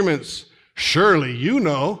its measurements? Surely you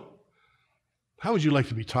know. How would you like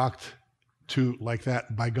to be talked to like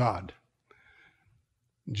that by God?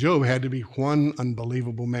 Job had to be one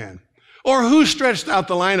unbelievable man. Or who stretched out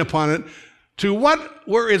the line upon it? To what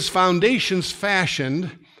were its foundations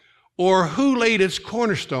fashioned? Or who laid its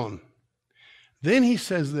cornerstone? Then he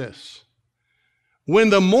says this, when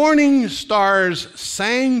the morning stars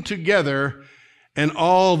sang together and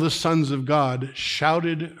all the sons of God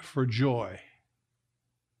shouted for joy.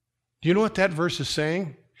 Do you know what that verse is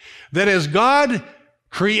saying? That as God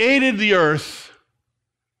created the earth,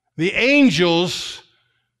 the angels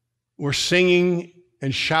were singing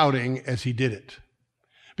and shouting as he did it.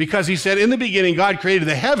 Because he said in the beginning, God created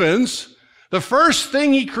the heavens. The first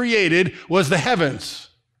thing he created was the heavens.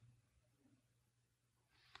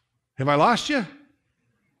 Have I lost you?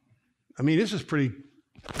 I mean, this is pretty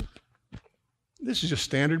This is just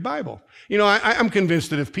standard Bible. You know, I'm convinced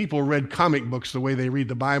that if people read comic books the way they read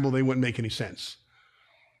the Bible, they wouldn't make any sense.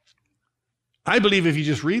 I believe if you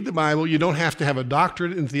just read the Bible, you don't have to have a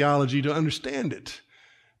doctorate in theology to understand it.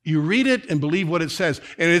 You read it and believe what it says.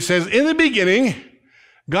 And it says, in the beginning,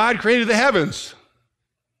 God created the heavens.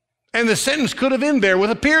 And the sentence could have ended there with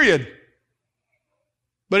a period.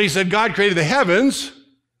 But he said God created the heavens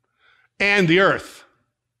and the earth.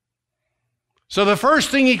 So the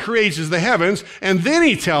first thing he creates is the heavens, and then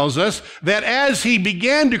he tells us that as he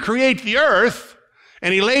began to create the earth,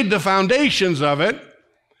 and he laid the foundations of it,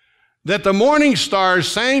 that the morning stars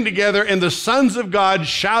sang together and the sons of God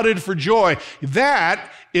shouted for joy. That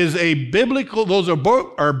is a biblical, those are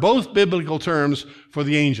both biblical terms for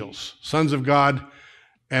the angels, sons of God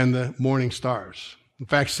and the morning stars. In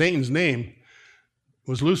fact, Satan's name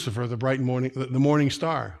was Lucifer, the morning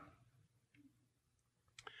star.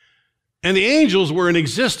 And the angels were in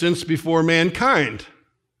existence before mankind.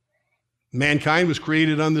 Mankind was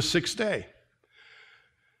created on the sixth day.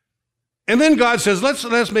 And then God says,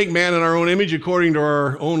 let's make man in our own image according to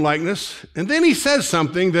our own likeness. And then he says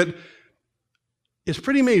something that is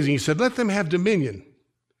pretty amazing. He said, let them have dominion.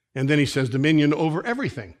 And then he says dominion over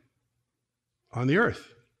everything on the earth.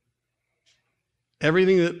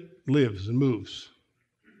 Everything that lives and moves.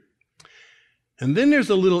 And then there's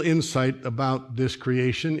a little insight about this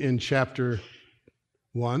creation in chapter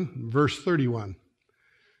 1, verse 31.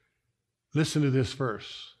 Listen to this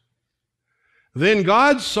verse. Then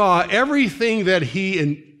God saw everything that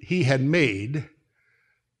he had made.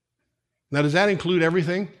 Now, does that include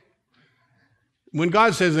everything? When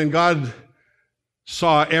God says, then God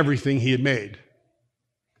saw everything he had made,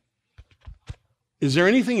 is there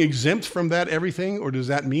anything exempt from that everything, or does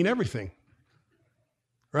that mean everything?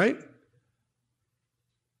 Right?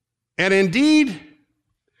 And indeed,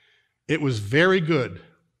 it was very good.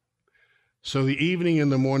 So the evening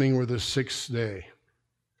and the morning were the sixth day.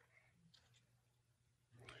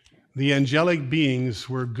 The angelic beings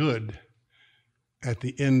were good at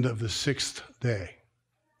the end of the sixth day.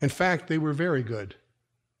 In fact, they were very good.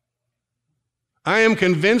 I am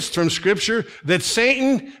convinced from Scripture that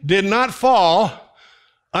Satan did not fall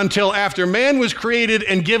until after man was created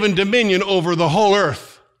and given dominion over the whole earth.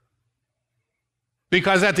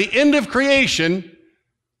 Because at the end of creation,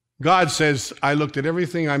 God says, I looked at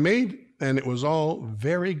everything I made, and it was all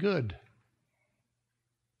very good.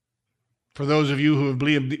 For those of you who have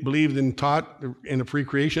believed and taught in a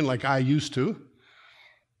pre-creation like I used to,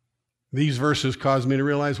 these verses caused me to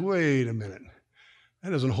realize, wait a minute,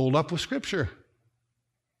 that doesn't hold up with Scripture.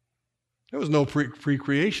 There was no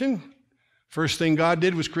pre-creation. First thing God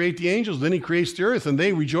did was create the angels. Then he creates the earth, and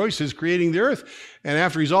they rejoice his creating the earth. And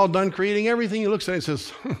after he's all done creating everything, he looks at it and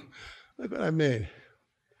says, look what I made.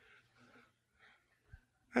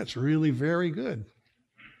 That's really very good.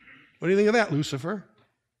 What do you think of that, Lucifer?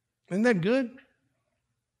 Isn't that good?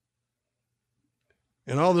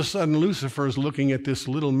 And all of a sudden, Lucifer is looking at this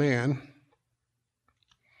little man.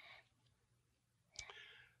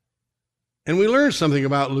 And we learn something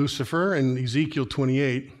about Lucifer in Ezekiel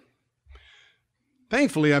 28.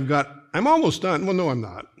 Thankfully, I'm almost done. Well, no, I'm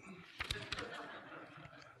not.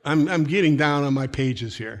 I'm getting down on my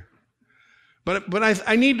pages here. But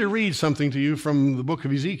I need to read something to you from the book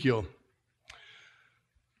of Ezekiel.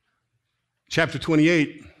 Chapter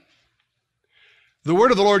 28. The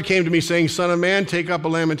word of the Lord came to me, saying, Son of man, take up a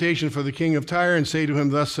lamentation for the king of Tyre, and say to him,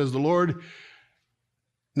 Thus says the Lord.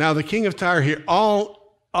 Now, the king of Tyre here, all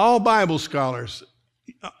Bible scholars,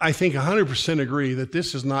 I think 100% agree that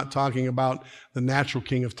this is not talking about the natural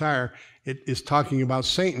king of Tyre. It is talking about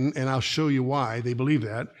Satan, and I'll show you why they believe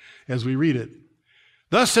that as we read it.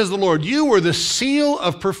 Thus says the Lord, you were the seal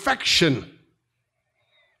of perfection.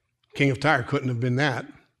 King of Tyre couldn't have been that.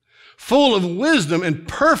 Full of wisdom and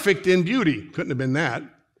perfect in beauty. Couldn't have been that.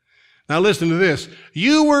 Now listen to this.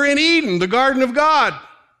 You were in Eden, the garden of God.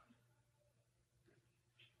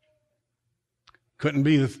 Couldn't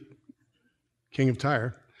be the king of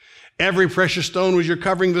Tyre. Every precious stone was your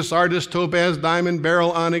covering, the sardius, topaz, diamond,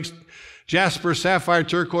 beryl, onyx, jasper, sapphire,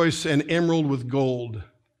 turquoise, and emerald with gold.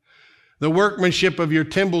 The workmanship of your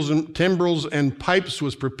timbrels and pipes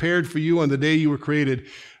was prepared for you on the day you were created.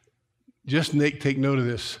 Just take note of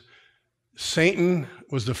this. Satan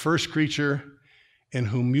was the first creature in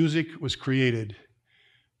whom music was created,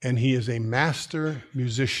 and he is a master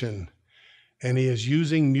musician, and he is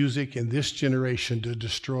using music in this generation to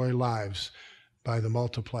destroy lives by the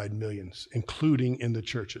multiplied millions, including in the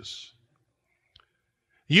churches.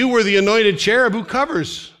 You were the anointed cherub who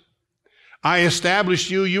covers. I established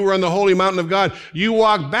you. You were on the holy mountain of God. You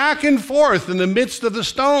walked back and forth in the midst of the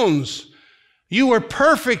stones. You were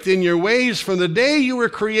perfect in your ways from the day you were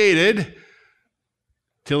created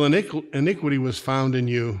till iniquity was found in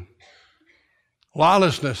you.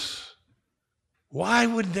 Lawlessness. Why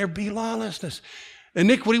would there be lawlessness?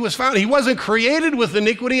 Iniquity was found. He wasn't created with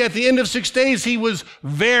iniquity. At the end of 6 days, he was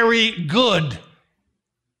very good.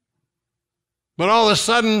 But all of a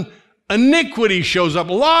sudden, iniquity shows up,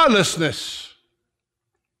 lawlessness.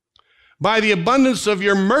 By the abundance of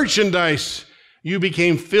your merchandise, you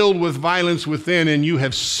became filled with violence within, and you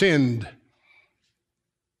have sinned.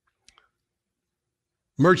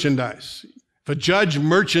 Merchandise. If a judge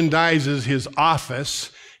merchandises his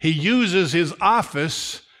office, he uses his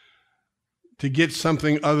office to get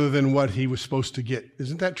something other than what he was supposed to get.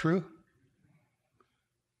 Isn't that true?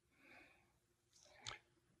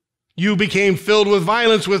 You became filled with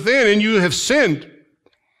violence within, and you have sinned.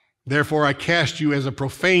 Therefore, I cast you as a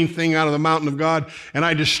profane thing out of the mountain of God, and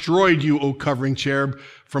I destroyed you, O covering cherub,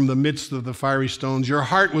 from the midst of the fiery stones. Your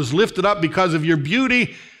heart was lifted up because of your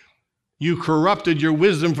beauty. You corrupted your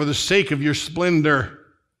wisdom for the sake of your splendor.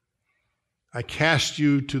 I cast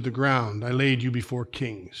you to the ground. I laid you before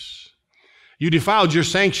kings. You defiled your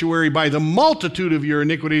sanctuary by the multitude of your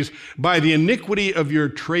iniquities, by the iniquity of your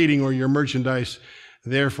trading or your merchandise.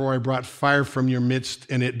 Therefore, I brought fire from your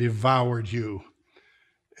midst, and it devoured you.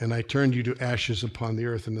 And I turned you to ashes upon the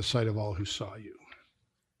earth in the sight of all who saw you.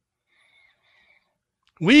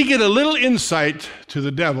 We get a little insight to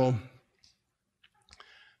the devil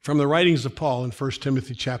from the writings of Paul in 1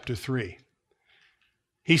 Timothy chapter 3.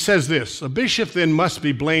 He says this, a bishop then must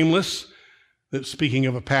be blameless, speaking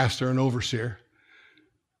of a pastor, an overseer,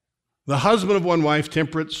 the husband of one wife,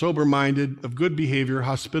 temperate, sober-minded, of good behavior,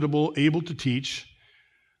 hospitable, able to teach,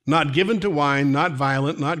 not given to wine, not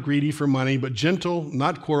violent, not greedy for money, but gentle,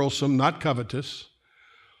 not quarrelsome, not covetous,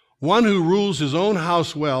 one who rules his own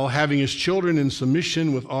house well, having his children in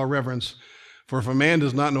submission with all reverence. For if a man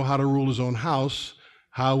does not know how to rule his own house,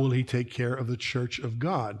 how will he take care of the church of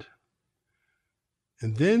God?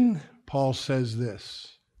 And then Paul says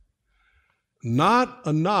this, not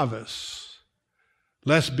a novice,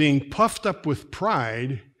 lest being puffed up with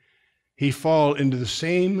pride, he fall into the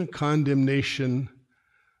same condemnation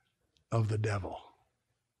of the devil.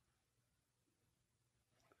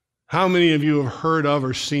 How many of you have heard of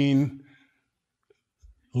or seen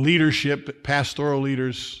leadership, pastoral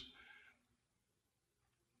leaders?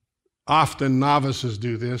 Often novices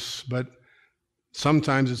do this, but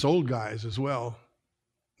sometimes it's old guys as well.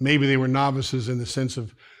 Maybe they were novices in the sense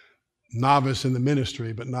of novice in the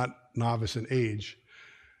ministry, but not novice in age.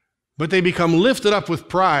 But they become lifted up with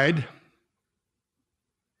pride,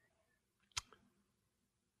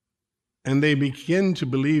 and they begin to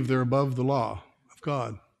believe they're above the law of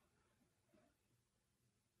God.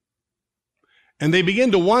 And they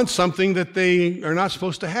begin to want something that they are not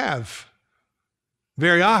supposed to have.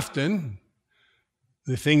 Very often,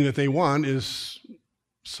 the thing that they want is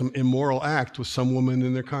some immoral act with some woman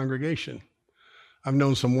in their congregation. I've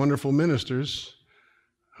known some wonderful ministers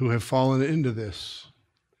who have fallen into this.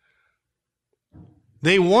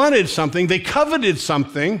 They wanted something, they coveted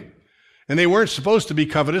something, and they weren't supposed to be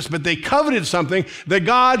covetous, but they coveted something that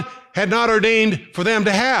God had not ordained for them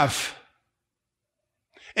to have.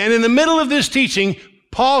 And in the middle of this teaching,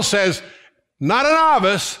 Paul says, not a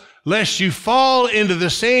novice, lest you fall into the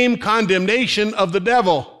same condemnation of the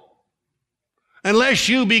devil, unless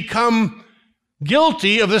you become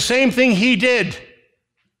guilty of the same thing he did.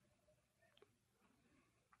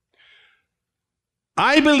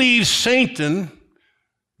 I believe Satan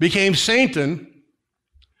became Satan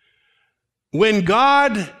when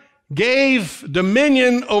God gave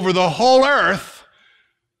dominion over the whole earth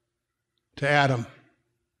to Adam.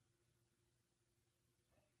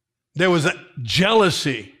 There was a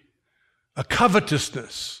jealousy, a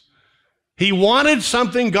covetousness. He wanted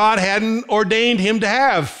something God hadn't ordained him to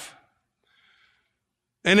have.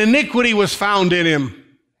 And iniquity was found in him.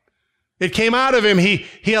 It came out of him.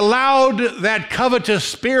 He allowed that covetous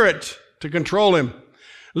spirit to control him.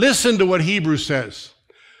 Listen to what Hebrews says.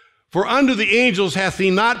 For unto the angels hath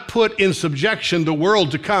he not put in subjection the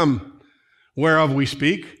world to come, whereof we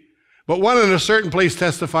speak. But one in a certain place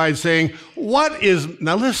testified, saying,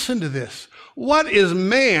 now listen to this. What is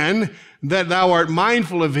man that thou art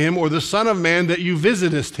mindful of him, or the son of man that you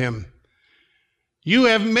visitest him? You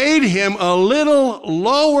have made him a little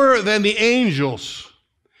lower than the angels.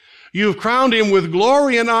 You have crowned him with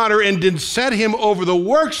glory and honor, and did set him over the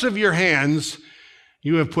works of your hands.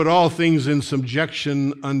 You have put all things in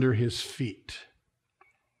subjection under his feet.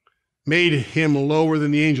 Made him lower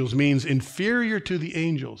than the angels means inferior to the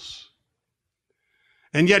angels.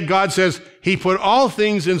 And yet God says he put all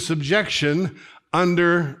things in subjection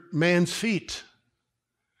under man's feet.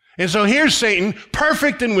 And so here's Satan,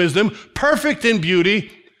 perfect in wisdom, perfect in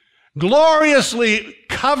beauty, gloriously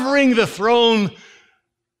covering the throne,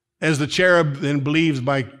 as the cherub then believes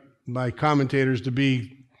by commentators to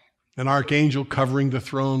be an archangel covering the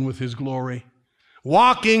throne with his glory,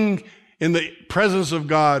 walking in the presence of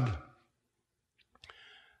God.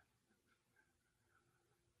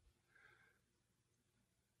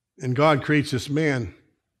 And God creates this man.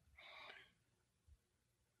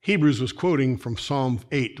 Hebrews was quoting from Psalm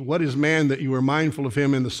 8. What is man that you are mindful of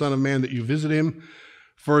him, and the Son of Man that you visit him?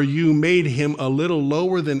 For you made him a little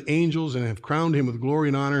lower than angels and have crowned him with glory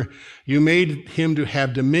and honor. You made him to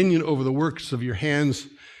have dominion over the works of your hands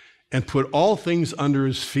and put all things under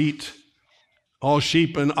his feet, all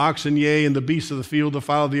sheep and oxen, yea, and the beasts of the field, the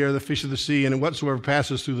fowl of the air, the fish of the sea, and whatsoever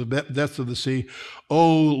passes through the depths of the sea.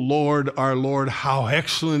 O Lord, our Lord, how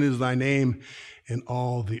excellent is thy name in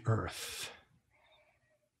all the earth.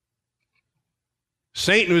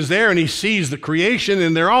 Satan was there and he sees the creation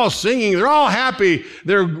and they're all singing, they're all happy,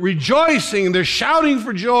 they're rejoicing, they're shouting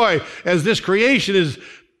for joy as this creation is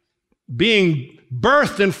being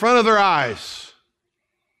birthed in front of their eyes.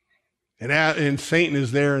 And Satan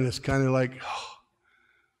is there and it's kind of like, oh,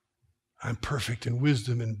 I'm perfect in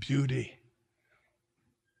wisdom and beauty.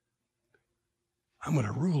 I'm going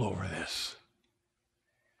to rule over this.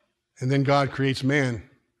 And then God creates man,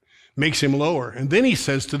 makes him lower. And then he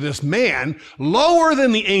says to this man, lower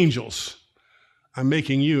than the angels, I'm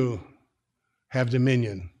making you have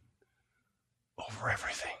dominion over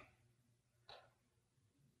everything.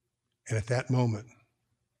 And at that moment,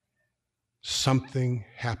 something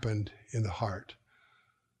happened in the heart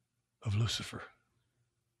of Lucifer.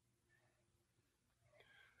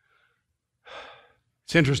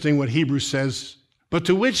 It's interesting what Hebrews says. But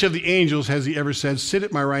to which of the angels has he ever said, sit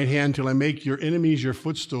at my right hand till I make your enemies your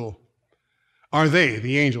footstool? Are they,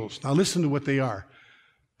 the angels? Now listen to what they are.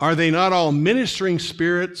 Are they not all ministering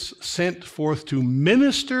spirits sent forth to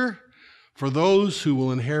minister for those who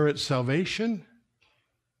will inherit salvation?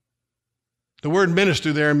 The word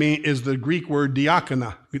minister there is the Greek word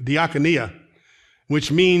diakonia,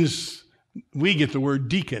 which means, we get the word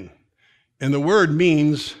deacon. And the word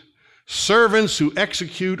means servants who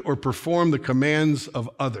execute or perform the commands of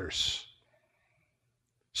others.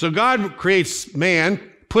 So God creates man,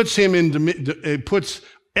 puts everything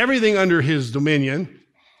under his dominion,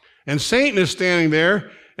 and Satan is standing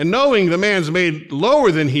there, and knowing the man's made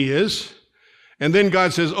lower than he is, and then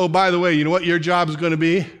God says, oh, by the way, you know what your job is going to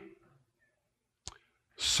be?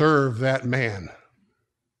 Serve that man.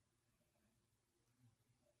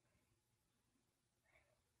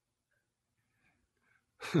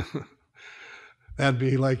 That'd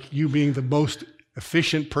be like you being the most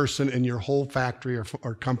efficient person in your whole factory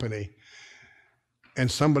or company, and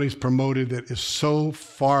somebody's promoted that is so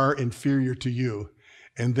far inferior to you,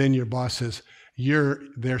 and then your boss says, you're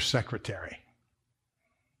their secretary.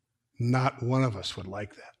 Not one of us would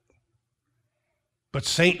like that. But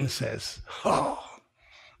Satan says, I'm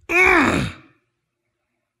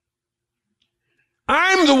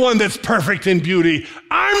the one that's perfect in beauty.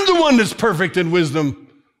 I'm the one that's perfect in wisdom.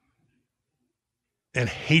 And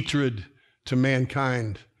hatred to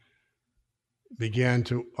mankind began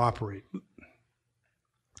to operate.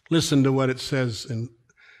 Listen to what it says in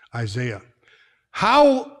Isaiah.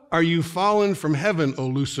 How are you fallen from heaven, O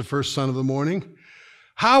Lucifer, son of the morning?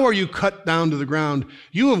 How are you cut down to the ground?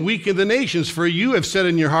 You have weakened the nations, for you have said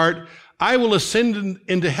in your heart, I will ascend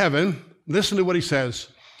into heaven. Listen to what he says.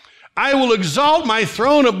 I will exalt my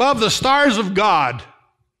throne above the stars of God.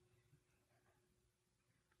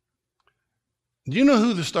 Do you know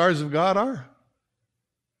who the stars of God are?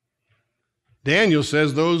 Daniel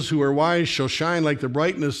says, those who are wise shall shine like the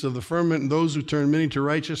brightness of the firmament, and those who turn many to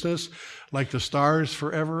righteousness like the stars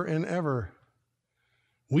forever and ever.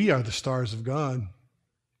 We are the stars of God.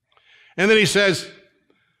 And then he says,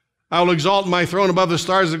 I will exalt my throne above the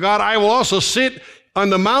stars of God. I will also sit on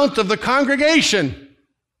the mount of the congregation.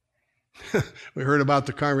 We heard about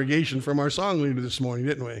the congregation from our song leader this morning,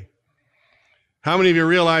 didn't we? How many of you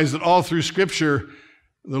realize that all through Scripture,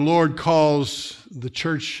 the Lord calls the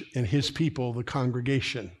church and his people the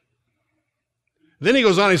congregation? Then he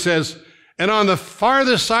goes on, he says, and on the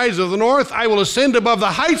farthest sides of the north, I will ascend above the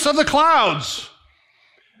heights of the clouds.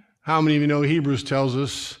 How many of you know Hebrews tells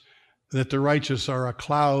us that the righteous are a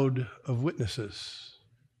cloud of witnesses?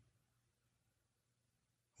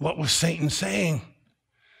 What was Satan saying?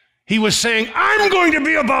 He was saying, I'm going to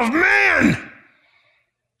be above man.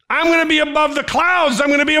 I'm going to be above the clouds. I'm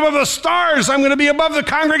going to be above the stars. I'm going to be above the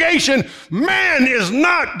congregation. Man is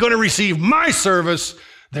not going to receive my service.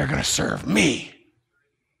 They're going to serve me.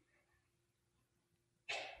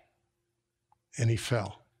 and he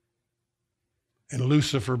fell. And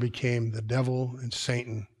Lucifer became the devil and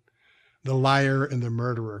Satan, the liar and the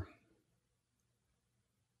murderer.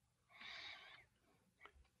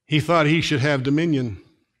 He thought he should have dominion.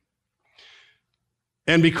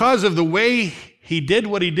 And because of the way he did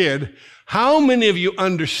what he did, how many of you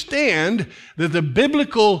understand that the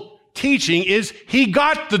biblical teaching is he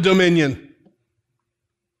got the dominion?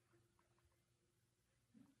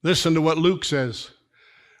 Listen to what Luke says.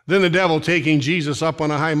 Then the devil, taking Jesus up on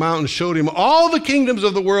a high mountain, showed him all the kingdoms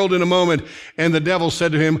of the world in a moment. And the devil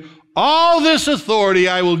said to him, all this authority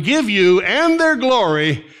I will give you and their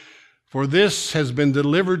glory, for this has been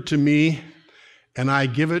delivered to me, and I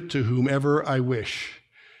give it to whomever I wish.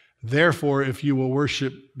 Therefore, if you will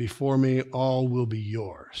worship before me, all will be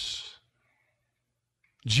yours.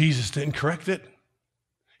 Jesus didn't correct it.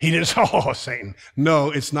 He didn't say, oh, Satan,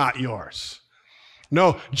 no, it's not yours.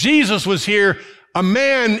 No, Jesus was here, a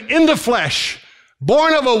man in the flesh,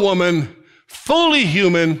 born of a woman, fully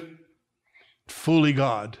human, fully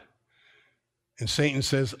God. And Satan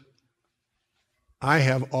says, I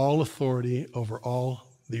have all authority over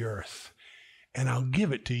all the earth, and I'll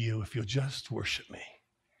give it to you if you'll just worship me.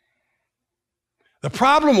 The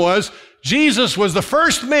problem was, Jesus was the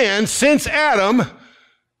first man since Adam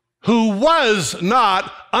who was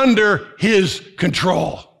not under his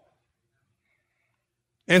control.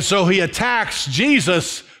 And so he attacks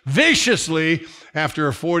Jesus viciously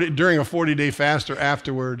during a 40-day fast or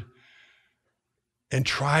afterward, and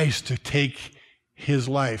tries to take his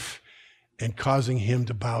life and causing him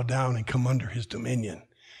to bow down and come under his dominion.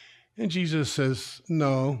 And Jesus says,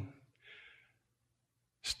 no,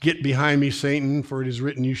 get behind me, Satan, for it is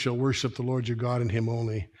written, you shall worship the Lord your God, and him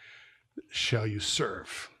only shall you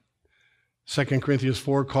serve. 2 Corinthians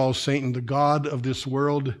 4 calls Satan the god of this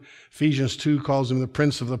world. Ephesians 2 calls him the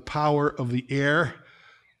prince of the power of the air.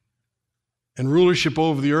 And rulership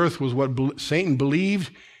over the earth was what Satan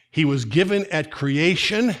believed he was given at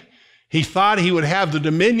creation. He thought he would have the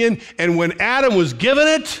dominion, and when Adam was given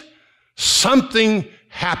it, something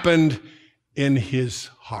happened in his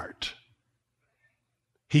heart.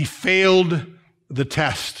 He failed the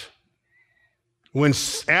test. When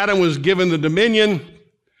Adam was given the dominion,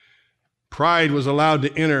 pride was allowed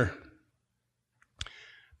to enter.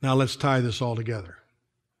 Now let's tie this all together.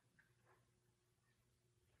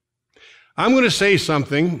 I'm going to say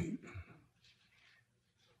something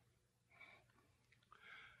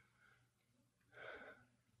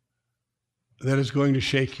that is going to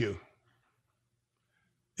shake you,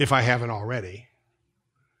 if I haven't already.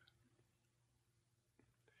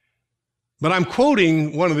 But I'm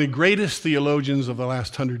quoting one of the greatest theologians of the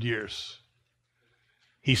last 100 years.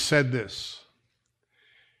 He said this.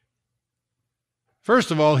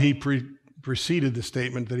 First of all, he preceded the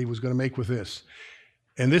statement that he was going to make with this.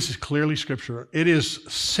 And this is clearly scriptural. It is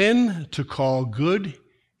sin to call good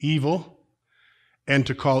evil and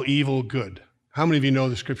to call evil good. How many of you know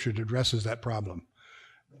the scripture addresses that problem?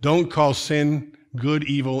 Don't call sin good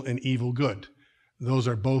evil and evil good. Those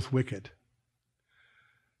are both wicked.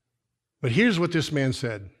 But here's what this man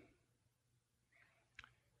said.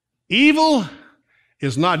 Evil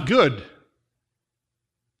is not good,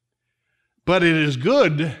 but it is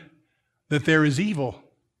good that there is evil.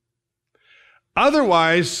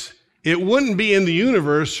 Otherwise, it wouldn't be in the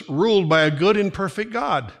universe ruled by a good and perfect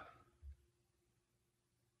God.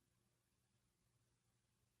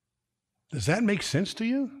 Does that make sense to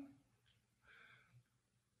you?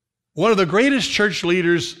 One of the greatest church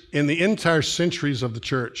leaders in the entire centuries of the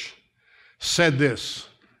church said this.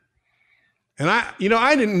 And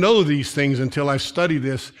I didn't know these things until I studied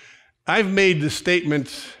this. I've made this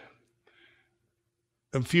statement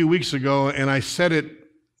a few weeks ago, and I said it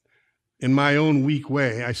in my own weak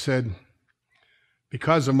way. I said,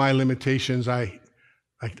 because of my limitations, I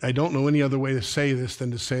don't know any other way to say this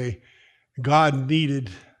than to say God needed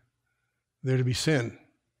there to be sin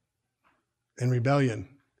and rebellion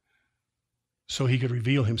so he could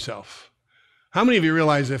reveal himself. How many of you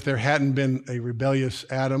realize if there hadn't been a rebellious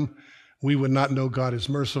Adam, we would not know God is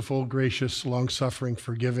merciful, gracious, long-suffering,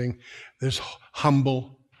 forgiving. There's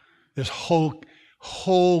humble. There's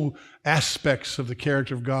whole aspects of the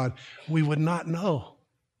character of God we would not know.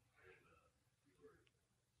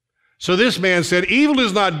 So this man said, evil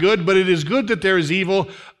is not good, but it is good that there is evil.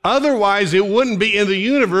 Otherwise, it wouldn't be in the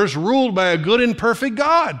universe ruled by a good and perfect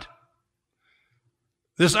God.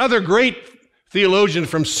 This other great theologian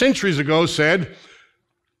from centuries ago said,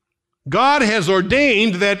 God has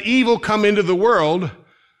ordained that evil come into the world,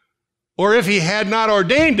 or if he had not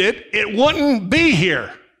ordained it, it wouldn't be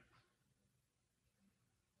here.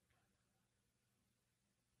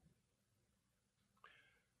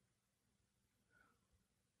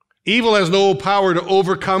 Evil has no power to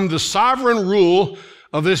overcome the sovereign rule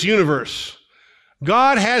of this universe.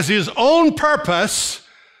 God has his own purpose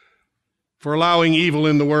for allowing evil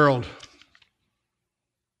in the world.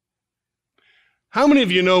 How many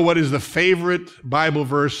of you know what is the favorite Bible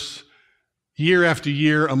verse year after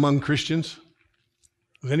year among Christians?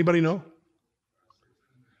 Does anybody know?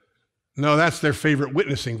 No, that's their favorite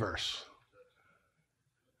witnessing verse.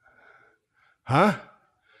 Huh?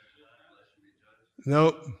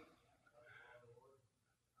 No.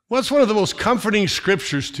 What's one of the most comforting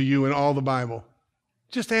scriptures to you in all the Bible?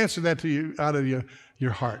 Just answer that to you out of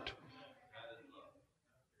your heart.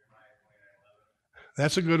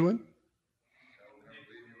 That's a good one.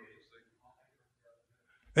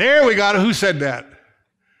 There we got it. Who said that?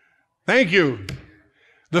 Thank you.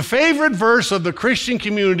 The favorite verse of the Christian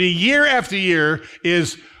community year after year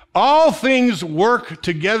is, all things work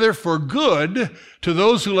together for good to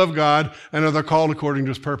those who love God and are called according to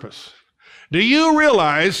his purpose. Do you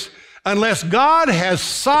realize, unless God has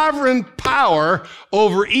sovereign power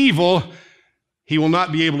over evil, he will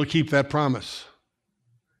not be able to keep that promise?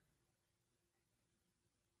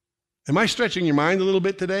 Am I stretching your mind a little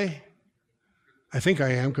bit today? I think I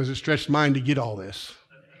am, because it stretched mine to get all this.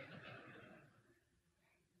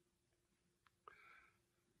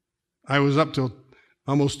 I was up till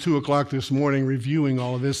almost 2 o'clock this morning reviewing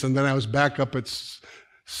all of this, and then I was back up at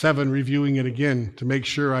 7 reviewing it again to make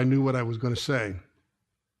sure I knew what I was going to say.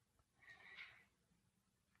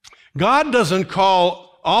 God doesn't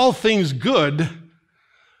call all things good,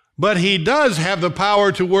 but he does have the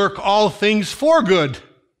power to work all things for good.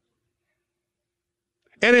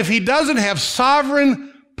 And if he doesn't have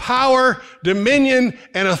sovereign power, dominion,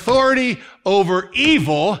 and authority over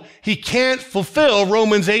evil, he can't fulfill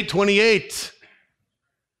Romans 8:28.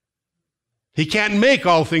 He can't make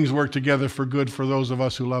all things work together for good for those of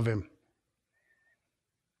us who love him.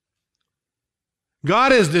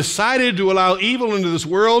 God has decided to allow evil into this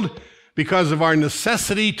world because of our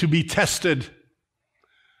necessity to be tested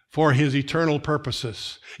for his eternal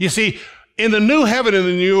purposes. You see, in the new heaven and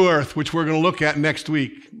the new earth, which we're going to look at next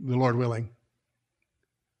week, the Lord willing,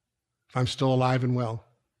 if I'm still alive and well,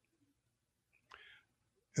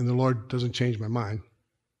 and the Lord doesn't change my mind,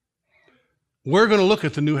 we're going to look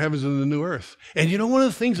at the new heavens and the new earth. And you know one of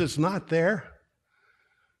the things that's not there?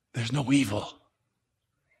 There's no evil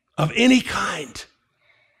of any kind.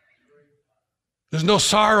 There's no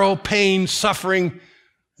sorrow, pain, suffering,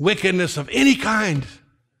 wickedness of any kind.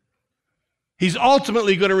 He's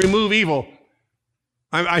ultimately going to remove evil.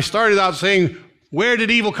 I started out saying, where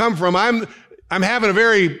did evil come from? I'm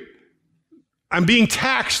being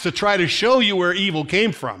taxed to try to show you where evil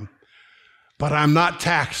came from. But I'm not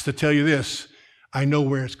taxed to tell you this. I know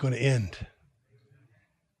where it's going to end.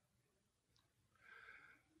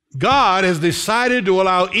 God has decided to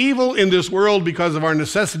allow evil in this world because of our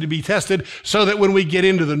necessity to be tested, so that when we get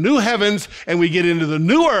into the new heavens and we get into the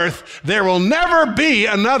new earth, there will never be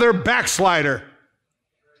another backslider.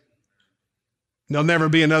 There'll never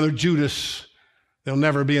be another Judas. There'll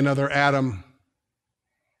never be another Adam.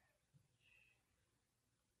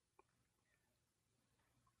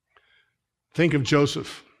 Think of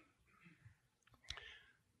Joseph.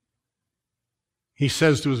 He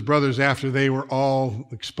says to his brothers after they were all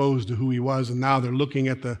exposed to who he was, and now they're looking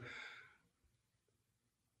at what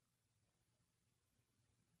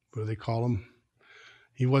do they call him?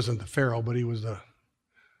 He wasn't the Pharaoh, but he was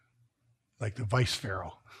like the vice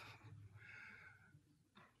Pharaoh.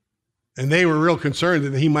 And they were real concerned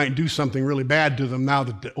that he might do something really bad to them now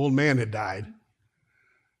that the old man had died.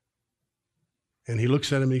 And he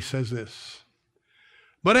looks at him and he says this.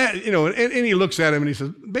 But, and he looks at him and he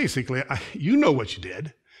says, basically, you know what you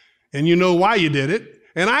did, and you know why you did it,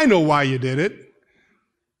 and I know why you did it.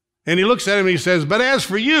 And he looks at him and he says, but as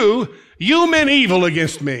for you, you meant evil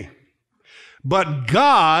against me. But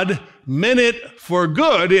God meant it for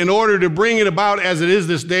good in order to bring it about as it is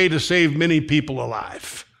this day to save many people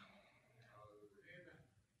alive.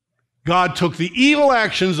 God took the evil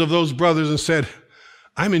actions of those brothers and said,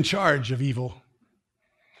 I'm in charge of evil.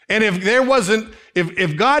 And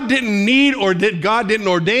if God didn't need, or God didn't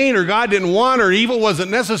ordain, or God didn't want, or evil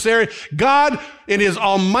wasn't necessary, God in his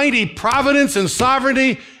almighty providence and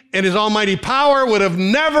sovereignty and his almighty power would have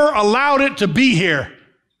never allowed it to be here.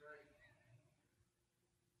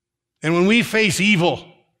 And when we face evil,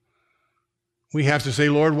 we have to say,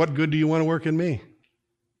 Lord, what good do you want to work in me?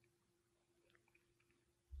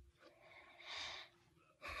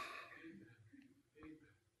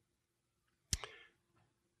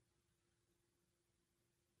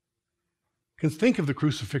 Because think of the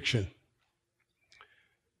crucifixion.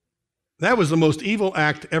 That was the most evil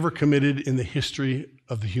act ever committed in the history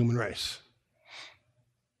of the human race.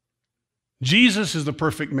 Jesus is the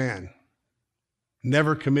perfect man,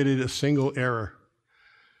 never committed a single error,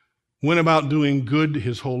 went about doing good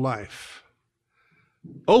his whole life,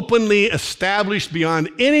 openly established beyond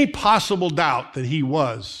any possible doubt that he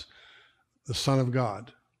was the Son of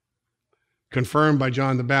God, confirmed by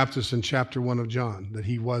John the Baptist in chapter 1 of John, that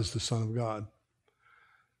he was the Son of God.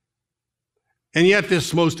 And yet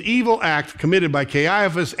this most evil act committed by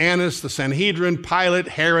Caiaphas, Annas, the Sanhedrin, Pilate,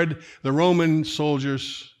 Herod, the Roman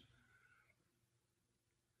soldiers,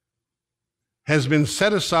 has been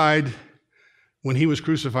set aside when he was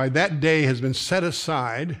crucified. That day has been set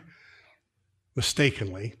aside,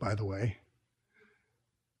 mistakenly, by the way,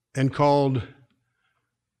 and called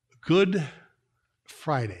Good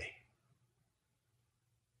Friday.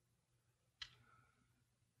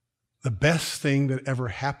 The best thing that ever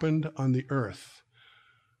happened on the earth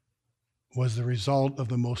was the result of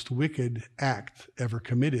the most wicked act ever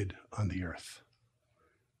committed on the earth.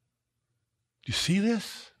 Do you see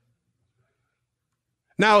this?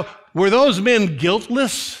 Now, were those men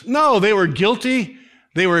guiltless? No, they were guilty.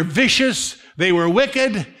 They were vicious. They were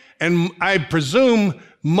wicked. And I presume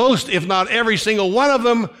most, if not every single one of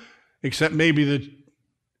them, except maybe the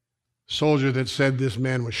soldier that said this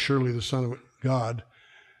man was surely the Son of God,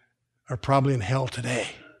 are probably in hell today.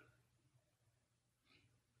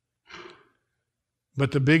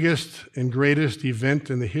 But the biggest and greatest event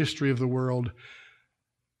in the history of the world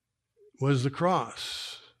was the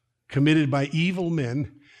cross, committed by evil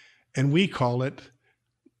men, and we call it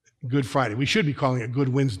Good Friday. We should be calling it Good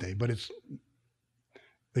Wednesday, but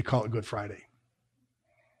they call it Good Friday.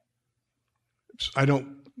 I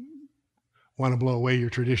don't want to blow away your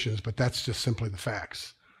traditions, but that's just simply the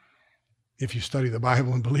facts, if you study the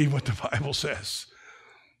Bible and believe what the Bible says.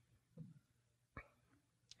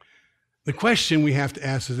 The question we have to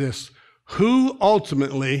ask is this: who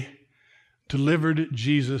ultimately delivered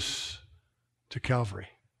Jesus to Calvary?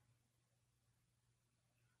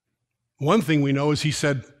 One thing we know is he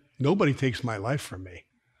said, "Nobody takes my life from me.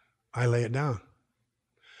 I lay it down."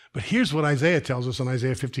 But here's what Isaiah tells us in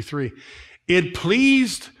Isaiah 53. It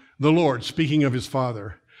pleased the Lord, speaking of his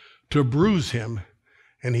Father, to bruise him,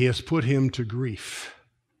 and he has put him to grief.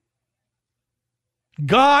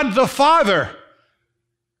 God the Father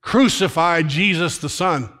crucified Jesus the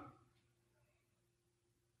Son.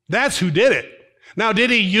 That's who did it. Now,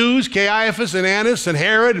 did he use Caiaphas and Annas and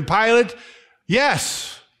Herod and Pilate?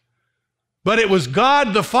 Yes. But it was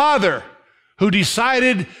God the Father who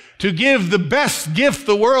decided to give the best gift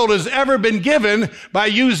the world has ever been given by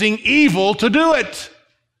using evil to do it.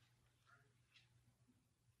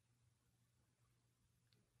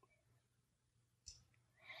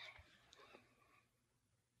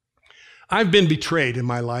 I've been betrayed in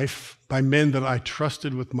my life by men that I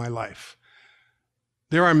trusted with my life.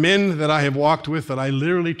 There are men that I have walked with that I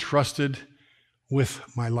literally trusted with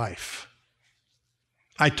my life.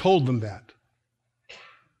 I told them that.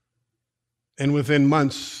 And within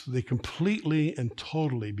months, they completely and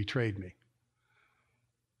totally betrayed me.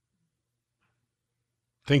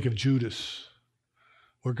 Think of Judas.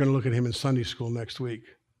 We're going to look at him in Sunday school next week.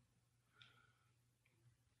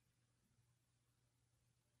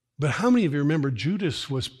 But how many of you remember Judas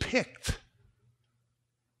was picked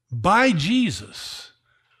by Jesus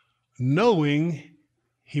knowing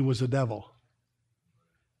he was a devil?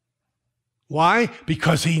 Why?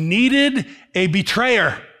 Because he needed a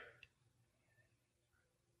betrayer.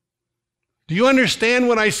 Do you understand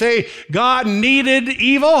when I say God needed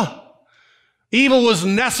evil? Evil was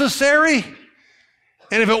necessary.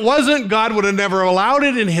 And if it wasn't, God would have never allowed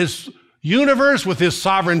it in his universe with his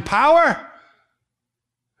sovereign power.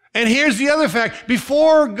 And here's the other fact.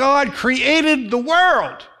 Before God created the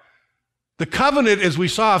world, the covenant, as we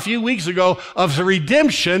saw a few weeks ago, of the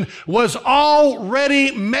redemption was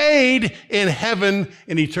already made in heaven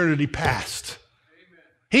in eternity past. Amen.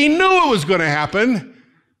 He knew it was going to happen,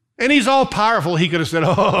 and he's all powerful. He could have said,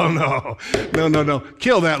 "Oh, no,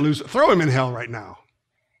 kill that loose, throw him in hell right now."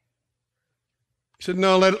 He said,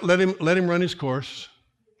 "No, let him run his course.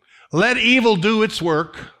 Let evil do its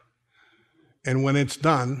work. And when it's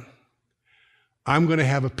done, I'm going to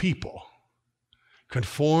have a people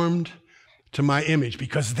conformed to my image,"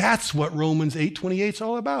 because that's what Romans 8:28 is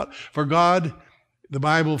all about. For God, the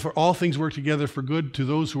Bible, for all things work together for good to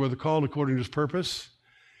those who are the called according to his purpose.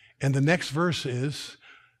 And the next verse is,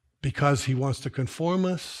 because he wants to conform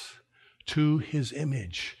us to his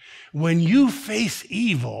image. When you face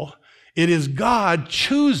evil, it is God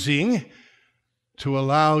choosing to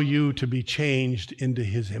allow you to be changed into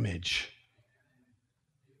his image.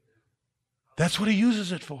 That's what he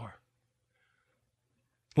uses it for.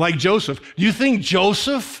 Like Joseph. Do you think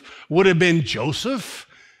Joseph would have been Joseph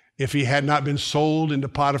if he had not been sold into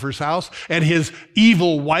Potiphar's house and his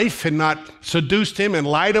evil wife had not seduced him and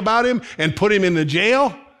lied about him and put him in the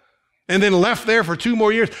jail and then left there for 2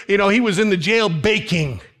 more years? You know, he was in the jail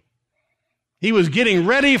baking. He was getting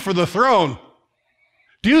ready for the throne.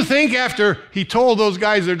 Do you think after he told those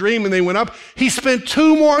guys their dream and they went up, he spent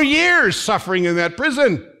 2 more years suffering in that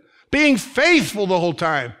prison, being faithful the whole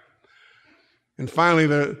time? And finally,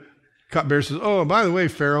 the cupbearer says, "Oh, by the way,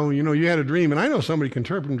 Pharaoh, you know, you had a dream, and I know somebody can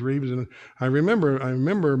interpret dreams, and I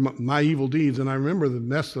remember my evil deeds, and I remember the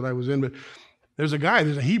mess that I was in, but there's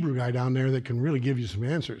a Hebrew guy down there that can really give you some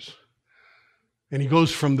answers." And he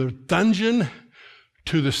goes from the dungeon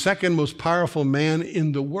to the second most powerful man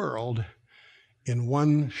in the world in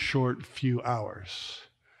one short few hours.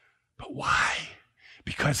 But why?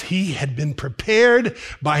 Because he had been prepared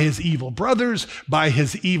by his evil brothers, by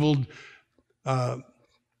his evil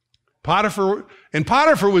Potiphar. And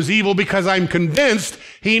Potiphar was evil because I'm convinced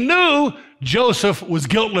he knew Joseph was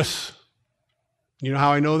guiltless. You know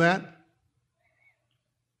how I know that?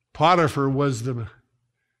 Potiphar was the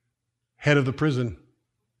head of the prison.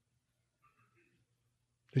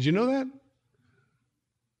 Did you know that?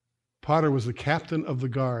 Potiphar was the captain of the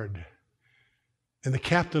guard. And the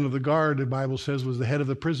captain of the guard, the Bible says, was the head of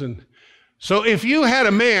the prison. So if you had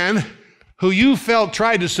a man who you felt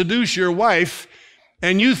tried to seduce your wife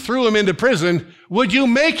and you threw him into prison, would you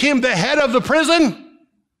make him the head of the prison?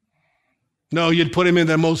 No, you'd put him in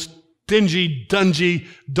the most dingy, dungy,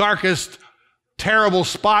 darkest, terrible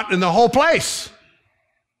spot in the whole place.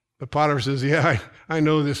 But Potiphar says, "Yeah, I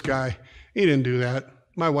know this guy. He didn't do that.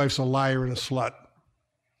 My wife's a liar and a slut."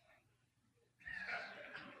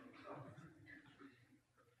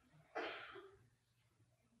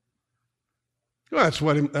 Well, that's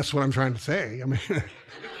what I'm trying to say. I mean,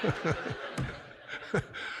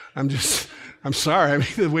 I'm sorry. I mean,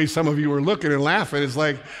 the way some of you are looking and laughing, it's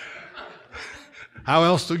like, how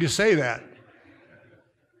else do you say that?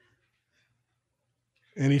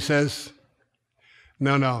 And he says,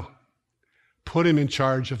 no, put him in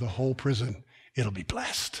charge of the whole prison. It'll be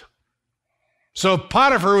blessed. So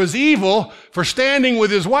Potiphar was evil for standing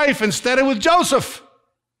with his wife instead of with Joseph.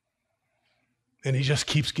 And he just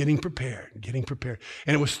keeps getting prepared.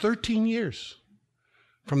 And it was 13 years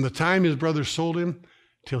from the time his brothers sold him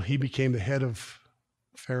till he became the head of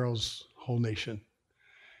Pharaoh's whole nation.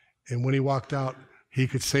 And when he walked out, he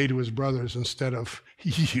could say to his brothers, instead of,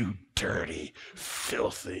 "You dirty,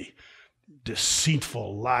 filthy,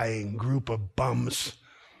 deceitful, lying group of bums,"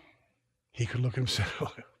 he could look at him and say,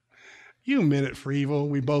 "Oh, you meant it for evil.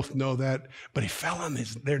 We both know that." But he fell on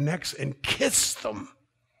their necks and kissed them.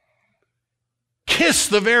 Kissed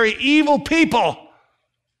the very evil people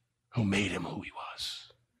who made him who he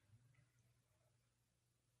was.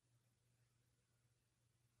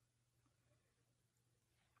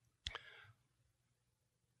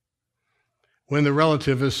 When the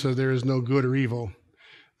relativists say there is no good or evil,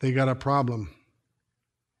 they got a problem.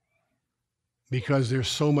 Because there's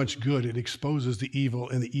so much good, it exposes the evil,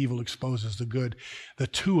 and the evil exposes the good. The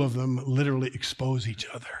two of them literally expose each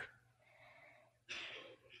other.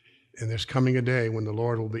 And there's coming a day when the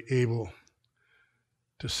Lord will be able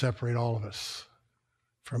to separate all of us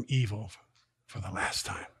from evil for the last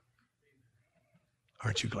time.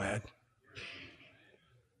 Aren't you glad?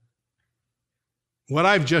 What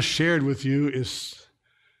I've just shared with you is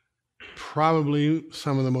probably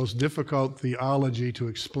some of the most difficult theology to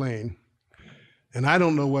explain. And I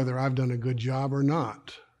don't know whether I've done a good job or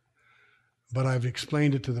not, but I've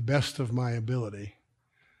explained it to the best of my ability,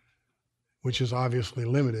 which is obviously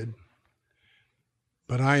limited.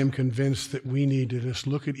 But I am convinced that we need to just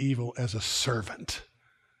look at evil as a servant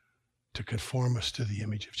to conform us to the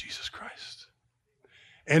image of Jesus Christ.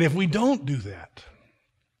 And if we don't do that,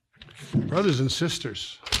 brothers and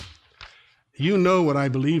sisters, you know what I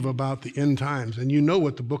believe about the end times, and you know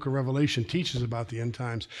what the book of Revelation teaches about the end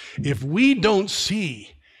times. If we don't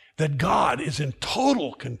see that God is in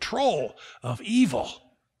total control of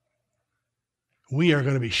evil, we are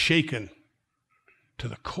going to be shaken to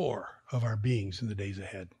the core of our beings in the days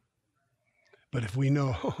ahead. But if we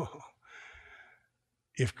know,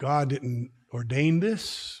 if God didn't ordain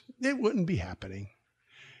this, it wouldn't be happening.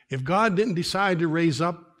 If God didn't decide to raise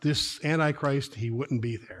up this Antichrist, he wouldn't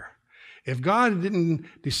be there. If God didn't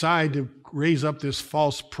decide to raise up this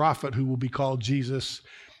false prophet who will be called Jesus,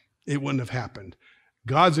 it wouldn't have happened.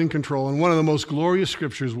 God's in control. And one of the most glorious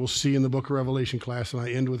scriptures we'll see in the book of Revelation class, and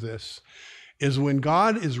I end with this, is when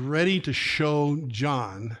God is ready to show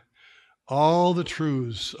John all the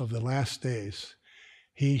truths of the last days,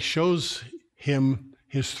 he shows him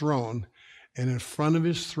his throne, and in front of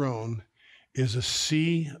his throne is a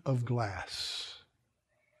sea of glass.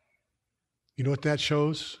 You know what that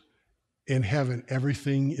shows? In heaven,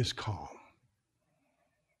 everything is calm.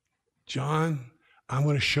 John, I'm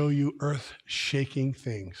going to show you earth-shaking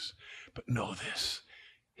things. But know this,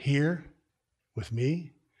 here with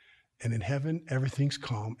me and in heaven, everything's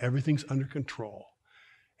calm, everything's under control,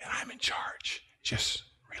 and I'm in charge. Just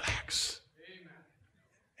relax. Amen.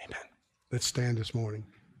 Amen. Let's stand this morning.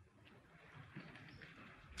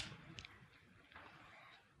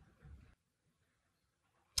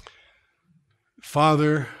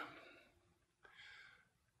 Father,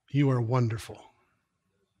 you are wonderful.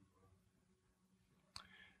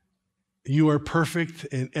 You are perfect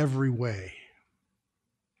in every way.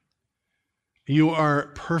 You are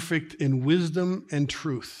perfect in wisdom and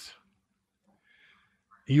truth.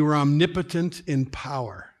 You are omnipotent in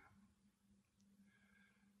power.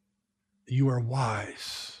 You are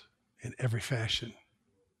wise in every fashion.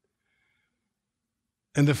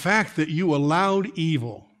 And the fact that you allowed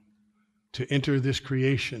evil to enter this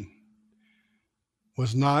creation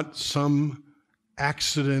was not some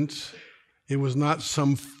accident. It was not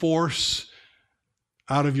some force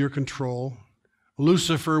out of your control.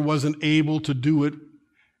 Lucifer wasn't able to do it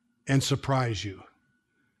and surprise you.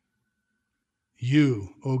 You,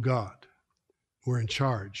 oh God, were in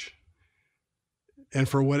charge. And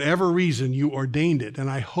for whatever reason, you ordained it. And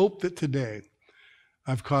I hope that today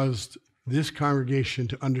I've caused this congregation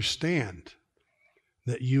to understand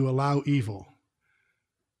that you allow evil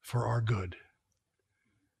for our good.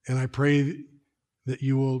 And I pray that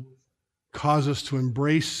you will cause us to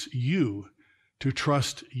embrace you, to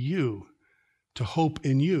trust you, to hope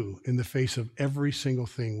in you in the face of every single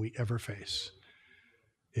thing we ever face.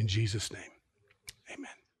 In Jesus' name.